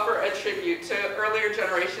to offer a tribute to earlier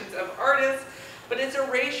generations of artists, but its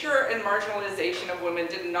erasure and marginalization of women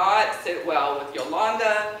did not sit well with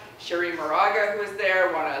Yolanda, Sherry Moraga, who was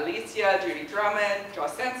there, Juana Alicia, Judy Drummond,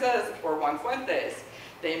 Jos Sensas, or Juan Fuentes.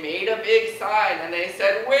 They made a big sign and they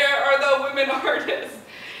said, "Where are the women artists?"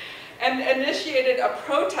 And initiated a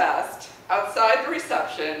protest outside the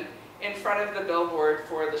reception in front of the billboard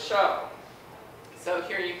for the show. So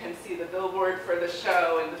here you can see the billboard for the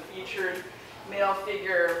show and the featured male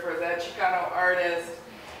figure for the Chicano artist.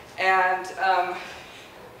 And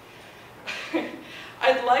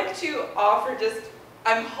I'd like to offer just,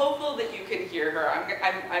 I'm hopeful that you can hear her.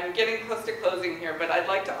 I'm getting close to closing here, but I'd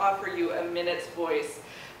like to offer you a minute's voice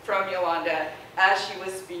from Yolanda as she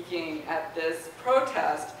was speaking at this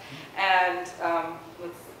protest. And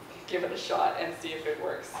let's give it a shot and see if it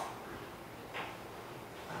works.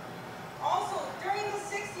 Also, during the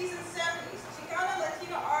 60s and 70s, Chicana and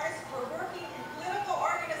Latina artists were working in political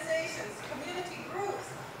organizations, community groups,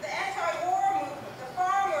 the anti-war movement, the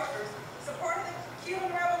farm workers, supported the Cuban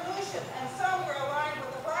Revolution, and some were aligned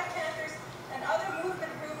with the Black Panthers and other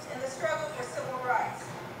movement groups in the struggle for civil rights.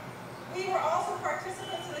 We were also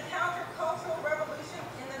participants in the countercultural revolution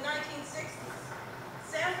in the 1960s.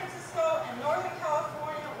 San Francisco and Northern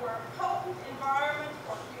California were a potent environment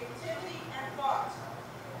for creativity and thought.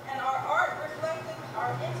 And our art reflected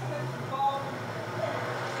our intimate involvement in women.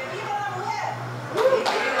 ¡Que viva la mujer!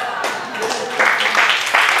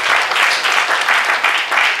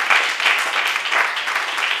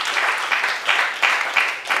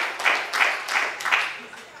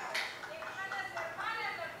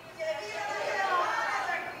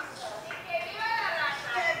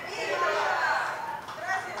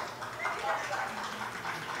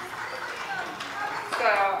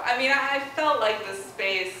 I felt like the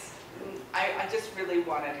space, I just really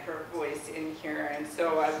wanted her voice in here, and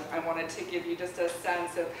so I wanted to give you just a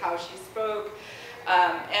sense of how she spoke,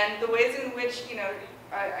 and the ways in which, you know,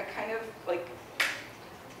 I kind of like,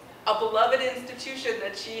 a beloved institution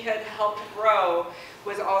that she had helped grow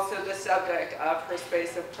was also the subject of her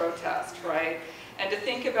space of protest, right? And to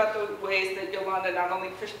think about the ways that Yolanda not only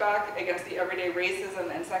pushed back against the everyday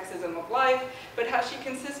racism and sexism of life, but how she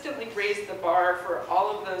consistently raised the bar for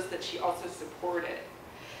all of those that she also supported.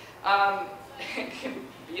 It can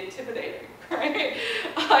be intimidating, right?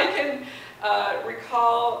 I can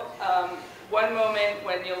recall one moment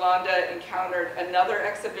when Yolanda encountered another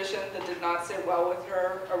exhibition that did not sit well with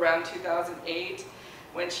her around 2008,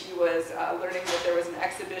 when she was learning that there was an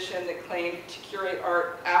exhibition that claimed to curate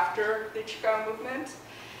art after the Chicano movement.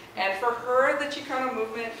 And for her, the Chicano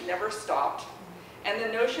movement never stopped. And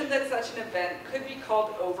the notion that such an event could be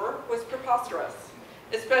called over was preposterous,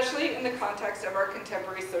 especially in the context of our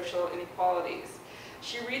contemporary social inequalities.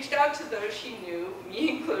 She reached out to those she knew, me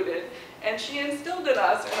included, and she instilled in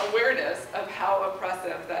us an awareness of how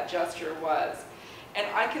oppressive that gesture was. And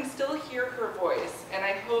I can still hear her voice, and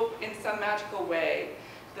I hope in some magical way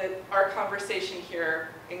that our conversation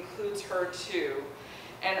here includes her too.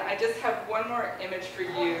 And I just have one more image for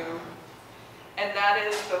you. And that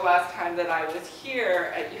is the last time that I was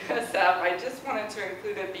here at USF. I just wanted to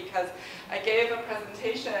include it because I gave a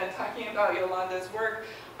presentation talking about Yolanda's work.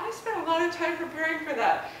 I spent a lot of time preparing for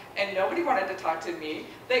that, and nobody wanted to talk to me.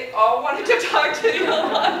 They all wanted to talk to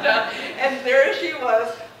Yolanda, and there she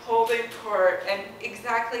was holding court, and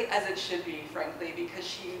exactly as it should be, frankly, because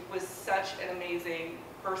she was such an amazing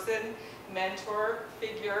person, mentor,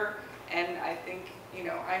 figure, and I think, you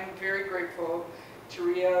know, I'm very grateful to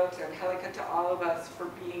Rio, to Angelica, to all of us for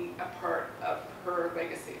being a part of her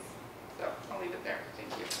legacies. So I'll leave it there. Thank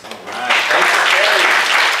you. All right. Thank you, Cary.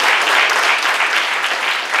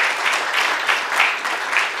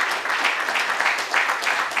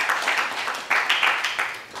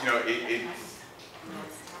 You know, it's.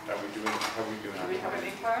 How are we doing? Do we have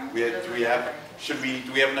any time? Do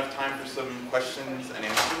we have enough time for some questions and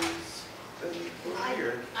answers?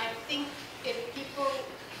 I think if people,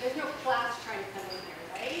 there's no class trying to come in there,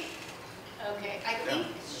 right? Okay, I think,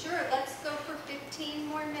 sure, let's go for 15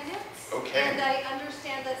 more minutes. Okay. And I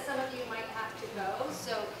understand that some of you might have to go,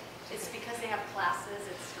 so it's because they have classes,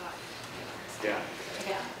 it's not. Yeah.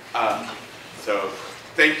 Yeah. So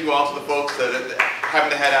thank you all to the folks that are having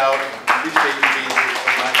to head out. Appreciate you being here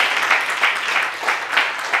so much.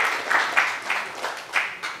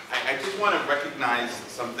 I just want to recognize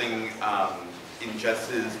something in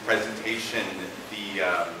Jess's presentation,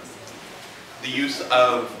 the use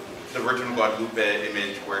of the Virgin Guadalupe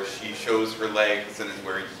image where she shows her legs and is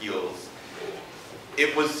wearing heels.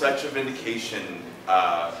 It was such a vindication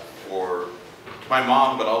for my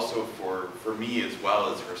mom, but also for me as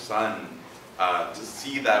well as her son, to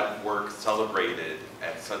see that work celebrated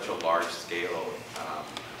at such a large scale.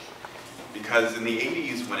 Because in the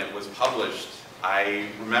 80s when it was published, I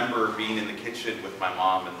remember being in the kitchen with my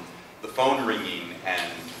mom and the phone ringing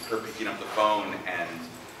and her picking up the phone, and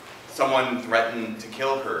someone threatened to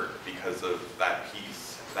kill her because of that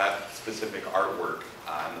piece, that specific artwork,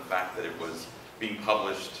 and the fact that it was being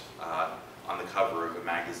published on the cover of a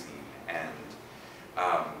magazine. And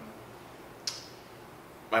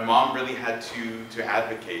my mom really had to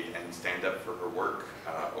advocate and stand up for her work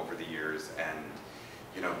over the years, and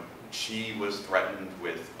you know, she was threatened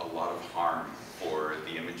with a lot of harm for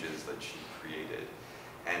the images that she created.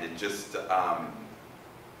 And it just,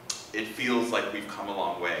 it feels like we've come a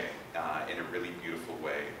long way in a really beautiful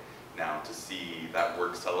way now to see that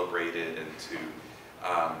work celebrated and to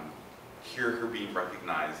hear her being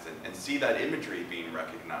recognized and see that imagery being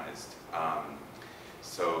recognized.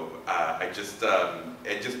 So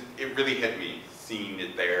it really hit me seeing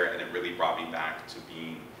it there, and it really brought me back to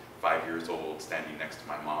being 5 years old, standing next to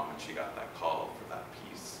my mom when she got that call for that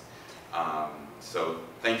piece. So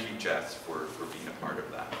thank you, Jess, for being a part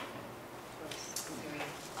of that.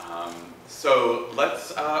 So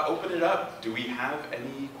let's open it up. Do we have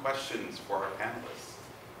any questions for our panelists?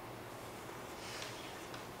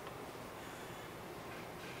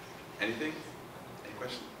 Anything? Any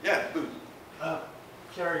questions? Yeah, Lou.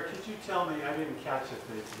 Cary, could you tell me, I didn't catch it,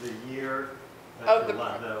 the year Of the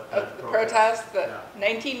protest,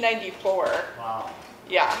 1994. Wow.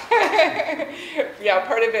 Yeah. Yeah,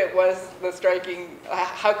 part of it was the striking,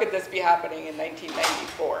 how could this be happening in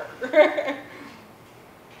 1994?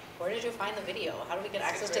 Where did you find the video? How do we get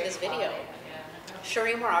access to this video?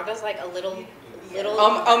 Sheree Moraga's like a little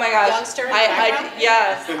oh my gosh. youngster in the background?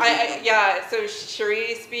 Yeah, so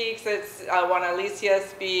Sheree speaks, it's Juan Alicia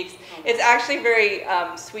speaks. It's actually very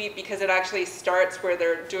sweet because it actually starts where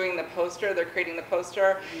they're doing the poster, they're creating the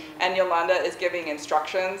poster, and Yolanda is giving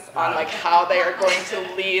instructions on like how they are going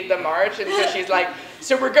to lead the march. And so she's like,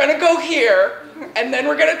 so we're gonna go here, and then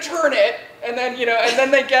we're gonna turn it, and then, you know, and then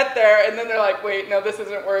they get there, and then they're like, wait, no, this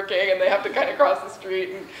isn't working, and they have to kind of cross the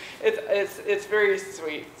street, and it's very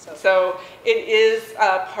sweet. So it is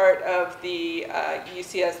part of the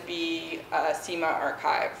UCSB SEMA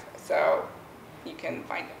archive, so you can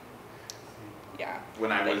find it. Yeah.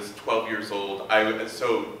 When I was 12 years old,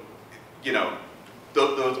 you know,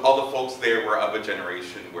 all the folks there were of a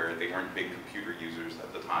generation where they weren't big computer users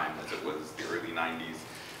at the time, as it was the early 90s.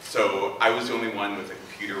 So I was the only one with a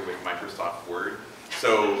computer with Microsoft Word.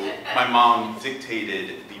 So my mom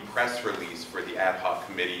dictated the press release for the ad hoc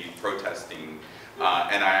committee protesting,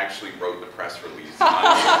 and I actually wrote the press release on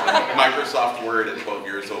Microsoft Word at 12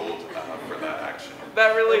 years old for that action.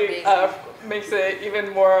 That really makes it even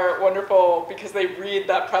more wonderful because they read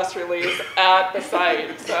that press release at the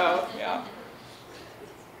site, so yeah.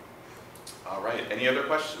 All right, any other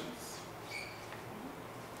questions?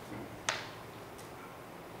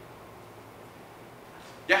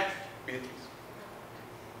 Yeah, Beatrice.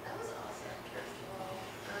 That was awesome, first of all.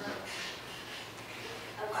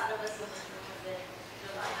 A lot of us in this room have been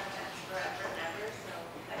Yolanda fans forever now.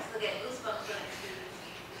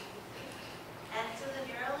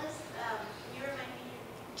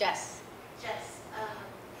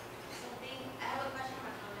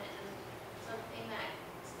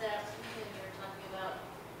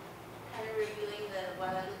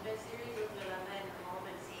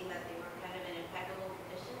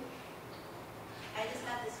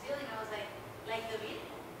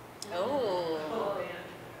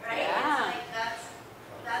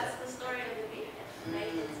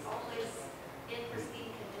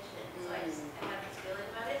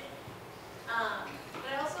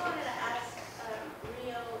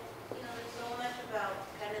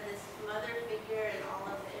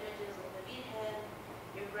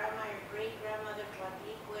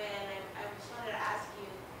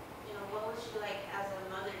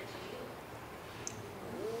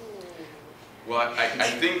 Well, I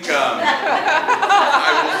think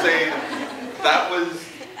I will say that was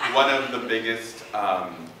one of the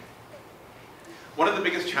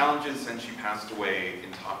biggest challenges since she passed away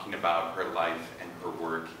in talking about her life and her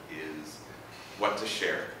work is what to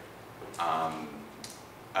share. A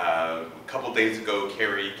couple days ago,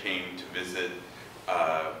 Cary came to visit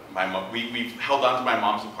my mom. We've held on to my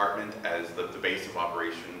mom's apartment as the base of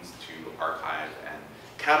operations to archive and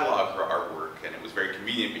catalog her artwork, and it was very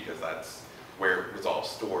convenient because that's where it was all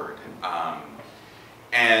stored.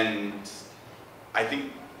 And I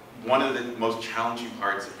think one of the most challenging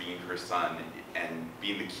parts of being her son and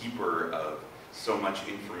being the keeper of so much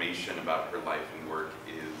information about her life and work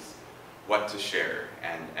is what to share,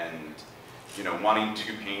 and you know, wanting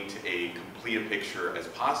to paint a complete a picture as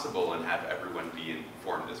possible and have everyone be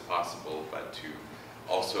informed as possible, but to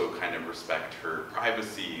also kind of respect her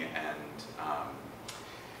privacy, and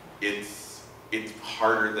it's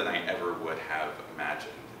harder than I ever would have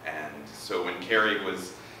imagined. And so when Cary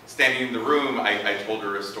was standing in the room, I told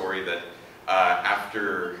her a story that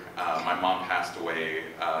after my mom passed away,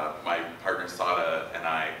 my partner Sada and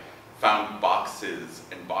I found boxes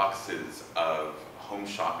and boxes of Home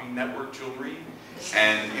Shopping Network jewelry.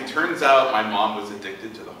 And it turns out my mom was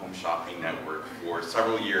addicted to the Home Shopping Network for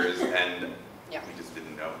several years, and we just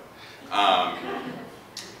didn't know.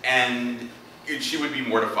 And she would be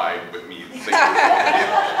mortified with me saying this.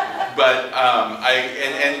 But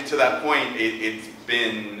and to that point, it's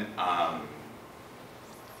been,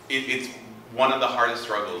 it's one of the hardest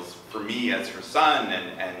struggles for me as her son,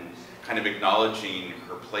 and kind of acknowledging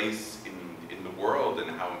her place in the world and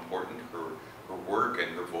how important her work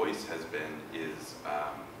and her voice has been, is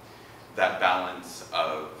that balance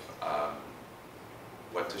of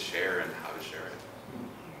what to share and how to share it.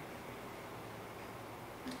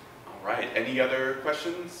 All right, any other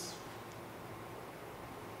questions?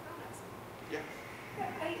 Yeah.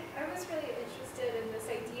 I was really interested in this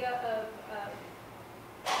idea of,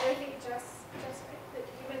 I think Jess, that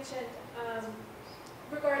you mentioned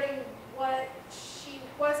regarding what she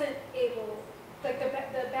wasn't able, like the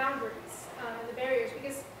boundaries and the barriers,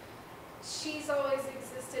 because she's always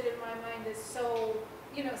existed in my mind as so,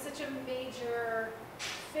 you know, such a major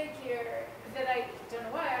figure that I don't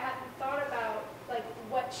know why I hadn't thought about, like,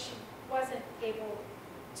 what she wasn't able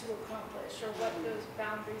to accomplish or what those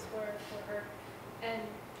boundaries were for her. And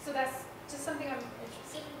so that's just something I'm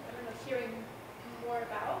interested in, I don't know, hearing more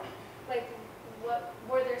about. Like, what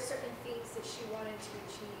were there certain things that she wanted to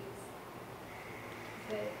achieve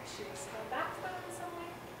that she was held back from in some way?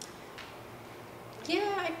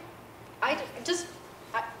 Yeah,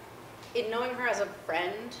 in knowing her as a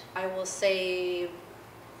friend, I will say,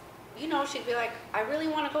 you know, she'd be like, I really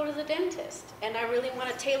want to go to the dentist, and I really want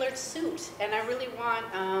a tailored suit, and I really want,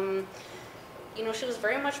 you know, she was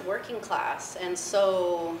very much working class, and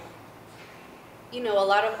so, you know, a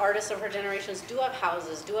lot of artists of her generations do have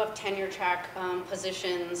houses, do have tenure track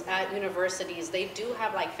positions at universities. They do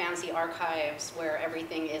have like fancy archives where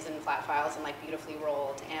everything is in flat files and like beautifully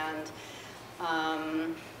rolled, and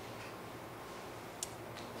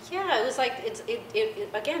yeah, it was like,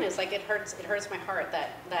 again, it's like it hurts my heart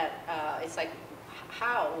that it's like,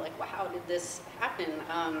 how did this happen?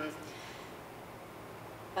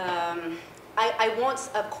 I won't,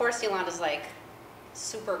 of course, Yolanda's like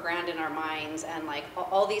super grand in our minds, and like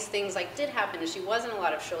all these things like did happen, and she was in a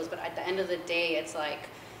lot of shows, but at the end of the day, it's like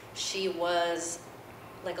she was,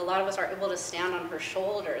 like, a lot of us are able to stand on her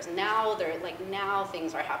shoulders. Now now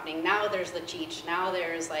things are happening. Now there's the Cheech. Now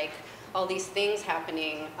there's like all these things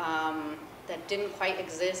happening that didn't quite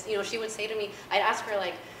exist. You know, she would say to me, I'd ask her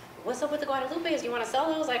like, what's up with the Guadalupes? Do you want to sell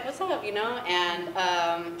those? Like, what's up, you know? And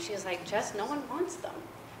she was like, Jess, no one wants them.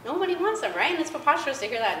 Nobody wants them, right? And it's preposterous to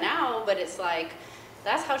hear that now, but it's like,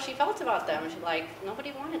 that's how she felt about them. She like,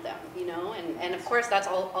 nobody wanted them, you know? And of course, that's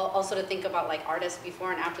also to think about like artists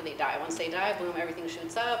before and after they die. Once they die, boom, everything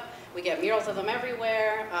shoots up. We get murals of them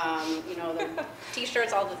everywhere, you know, the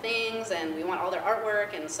t-shirts, all the things, and we want all their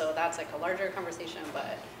artwork, and so that's like a larger conversation,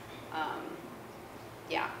 but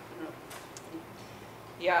yeah.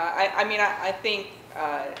 Yeah, I mean, I think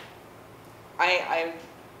I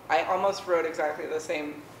almost wrote exactly the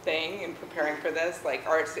same thing in preparing for this. Like,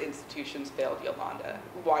 arts institutions failed Yolanda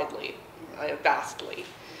widely, vastly,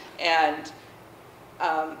 and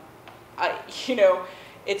you know,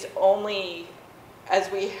 it's only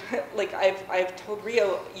as we, like, I've told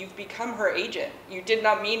Rio, you've become her agent. You did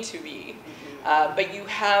not mean to be, but you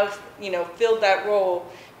have, you know, filled that role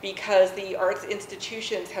because the arts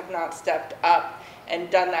institutions have not stepped up and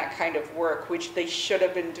done that kind of work, which they should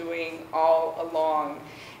have been doing all along.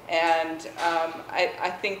 And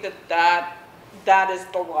I think that that is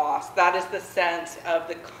the loss. That is the sense of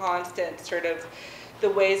the constant sort of the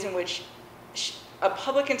ways in which a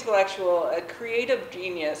public intellectual, a creative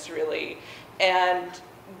genius really,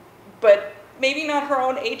 but maybe not her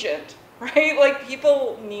own agent, right? Like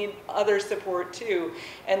people need other support too.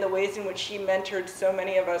 And the ways in which she mentored so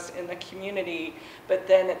many of us in the community, but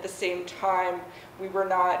then at the same time, we were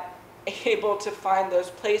not able to find those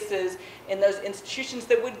places in those institutions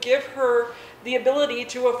that would give her the ability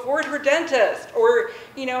to afford her dentist, or,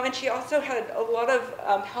 you know, and she also had a lot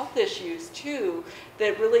of health issues too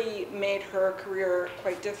that really made her career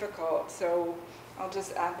quite difficult. So I'll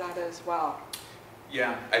just add that as well.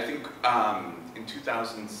 Yeah, I think in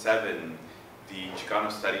 2007, the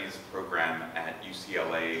Chicano Studies program at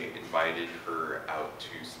UCLA invited her out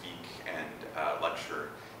to speak and lecture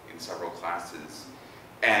in several classes.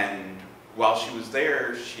 And while she was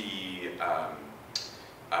there, she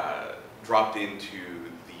dropped into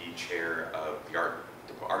the chair of the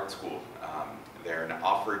art school there and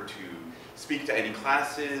offered to speak to any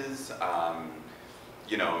classes,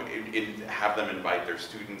 you know, have them invite their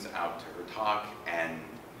students out to her talk, and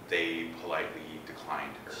they politely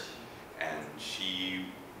declined her. And she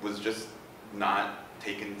was just not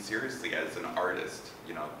taken seriously as an artist.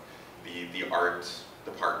 You know, the art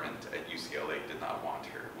department at UCLA did not want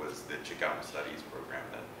her. It was the Chicano Studies program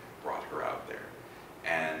that brought her out there.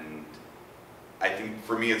 And I think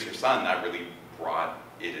for me as her son, that really brought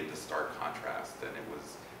it into stark contrast, and it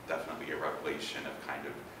was definitely a revelation of kind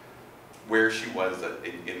of where she was at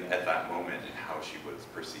that moment and how she was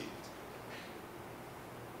perceived.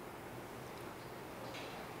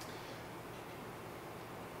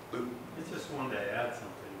 I just wanted to add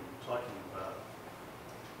something, talking about,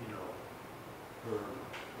 you know,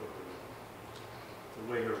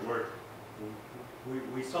 the way her work.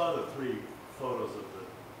 We saw the 3 photos of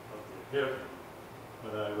the hip,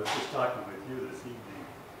 but I was just talking with you this evening.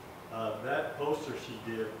 That poster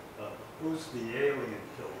she did, Who's the Alien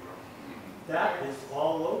Pilgrim? That is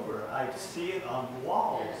all over. I see it on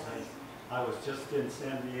walls. I was just in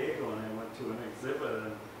San Diego and I went to an exhibit,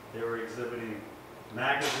 and they were exhibiting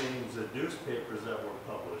magazines and newspapers that were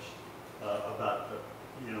published about the,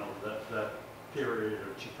 you know, that period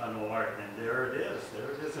of Chicano art, and there it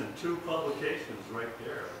is in 2 publications right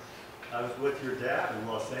there. I was with your dad in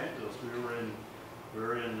Los Angeles. We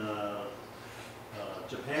were in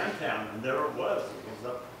Japantown, and there it was. It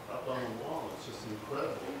was up on the wall. It's just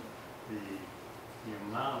incredible. The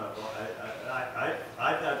amount of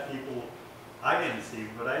I've had people, I didn't see it,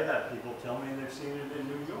 but I've had people tell me they've seen it in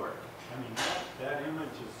New York. I mean, that image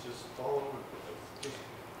is just all over the place.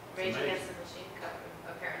 Rage Against the Machine cover,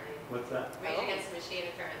 apparently. What's that? Rage Against the Machine,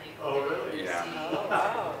 apparently. Oh, really? Yeah. Oh,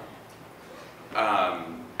 wow.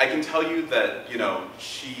 I can tell you that, you know,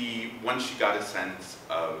 once she got a sense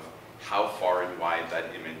of how far and wide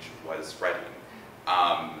that image was spreading,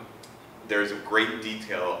 there's a great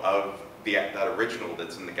detail of that original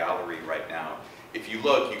that's in the gallery right now. If you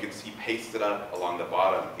look, you can see pasted up along the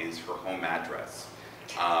bottom is her home address.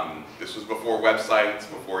 This was before websites,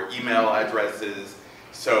 before email addresses.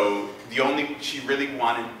 So she really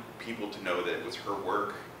wanted people to know that it was her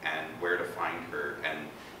work and where to find her. And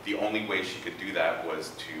the only way she could do that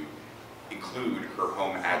was to include her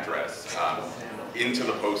home address into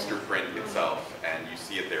the poster print itself. And you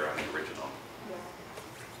see it there on the original.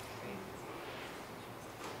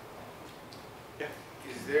 Yeah.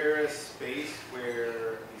 Is there a space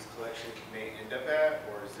where these collections may end up at,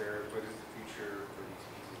 or what is the future for these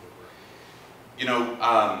pieces of work? You know,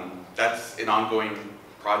 that's an ongoing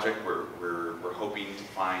project. We're hoping to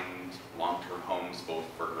find long-term homes both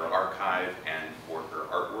for her archive and for her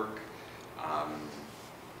artwork.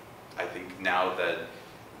 I think now that,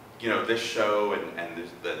 you know, this show and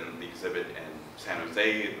the exhibit in San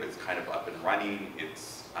Jose is kind of up and running,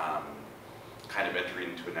 it's kind of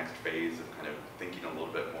entering into a next phase of kind of thinking a little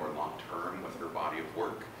bit more long-term with her body of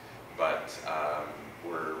work. But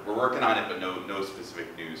we're working on it, but no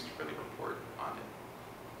specific news to really report on it.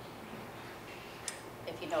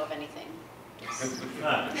 If you know of anything. Yeah. That's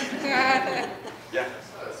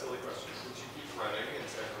not a silly question. Did she keep running in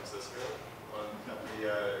San Francisco? At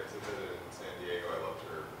the exhibit in San Diego, I loved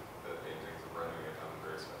the paintings of running. I found them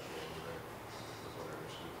very special. I was wondering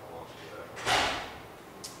how long she did that.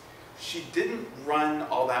 She didn't run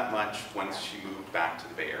all that much once she moved back to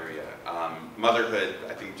the Bay Area. Motherhood,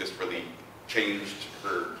 I think, just really changed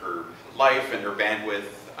her life and her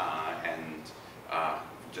bandwidth and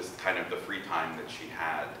just kind of the free time that she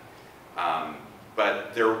had.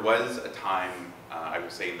 But there was a time, I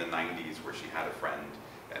would say in the 90s, where she had a friend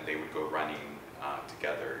and they would go running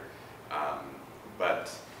together.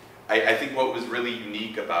 But I think what was really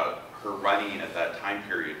unique about her running at that time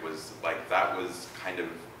period was like, that was kind of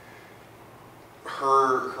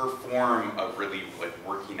her form of really like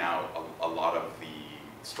working out a lot of the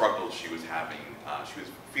struggles she was having. She was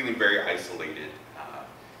feeling very isolated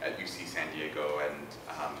at UC San Diego, and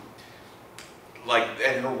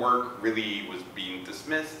her work really was being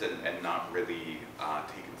dismissed and not really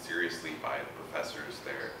taken seriously by the professors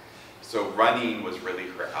there. So running was really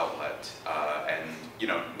her outlet, and you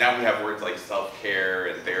know, now we have words like self-care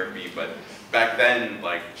and therapy, but back then,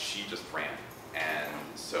 like, she just ran. And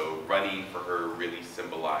so running for her really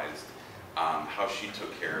symbolized how she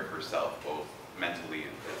took care of herself, both mentally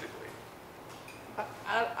and physically.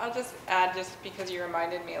 I'll just add, just because you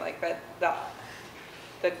reminded me, like that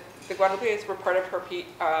the Guadalupes were part of her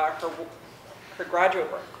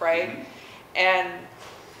graduate work, right? Mm-hmm. And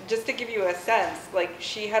just to give you a sense, like,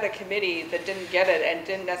 she had a committee that didn't get it and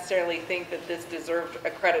didn't necessarily think that this deserved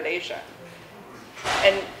accreditation.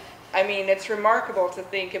 And I mean, it's remarkable to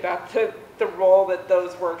think about the role that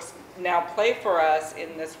those works now play for us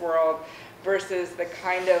in this world versus the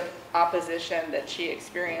kind of opposition that she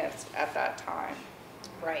experienced at that time.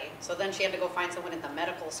 Right. So then she had to go find someone in the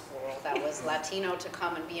medical school that was Latino to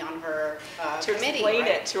come and be on her to committee, explain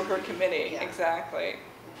right? it to her committee. Yeah. Exactly.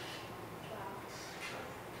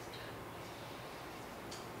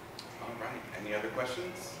 All right. Any other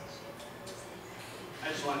questions? I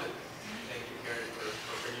just wanted to thank you, Cary, for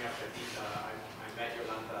bringing up Betita. I met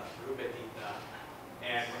Yolanda through Betita,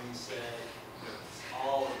 and when you said, you know,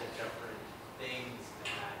 all of the different things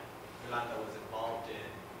that Yolanda was involved in,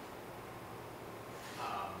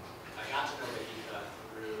 I got to know Betita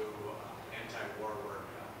through anti-war work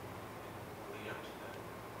leading up to the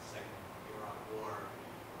second Iraq War,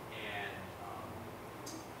 and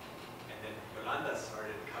then Yolanda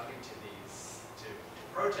started coming to these to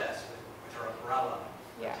protest with her umbrella.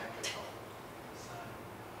 Yeah.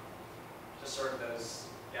 Just sort of those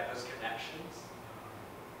connections.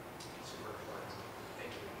 Super important.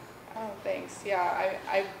 Thank you. Oh, thanks. Yeah,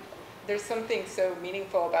 there's something so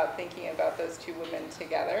meaningful about thinking about those two women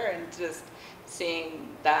together and just seeing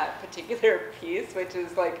that particular piece, which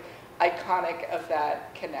is like iconic of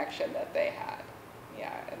that connection that they had.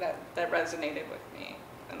 Yeah, and that resonated with me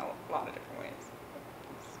in a lot of different ways.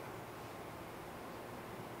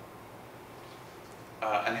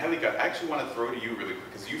 Angelica, I actually want to throw to you really quick,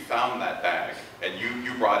 because you found that bag, and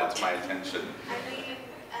you brought it to my attention. I mean,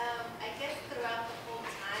 I guess throughout the whole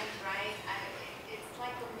time, right, it's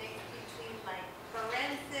like a mix between like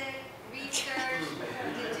forensic, research,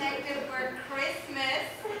 detective work, Christmas,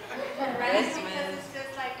 right? Because it's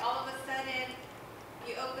just like all of a sudden,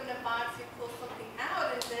 you open the box, you pull something out,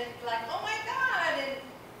 and then it's like, oh my God, and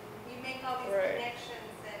you make all these connections.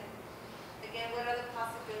 Again, what are the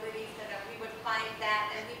possibilities that we would find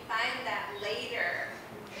that, and we find that later.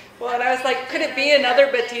 Well, and I was like, could it be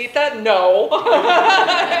another Betita? No.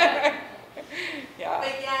 Yeah.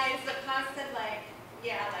 But yeah, it's a constant like,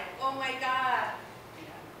 oh my God,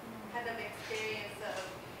 kind of experience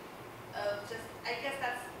of just, I guess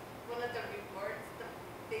that's one of the rewards, the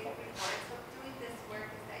big rewards of doing this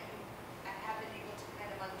work is that I have been able to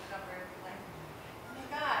kind of uncover like, oh my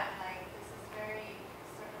God, like this is very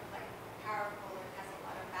sort of like powerful and has a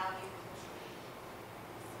lot of value.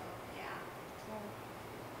 So yeah.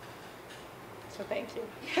 So thank you.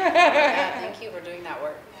 Yeah, thank you for doing that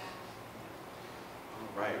work.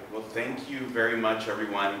 All right. Well, thank you very much,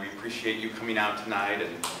 everyone. We appreciate you coming out tonight,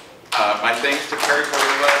 and my thanks to Cary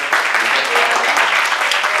Cordova.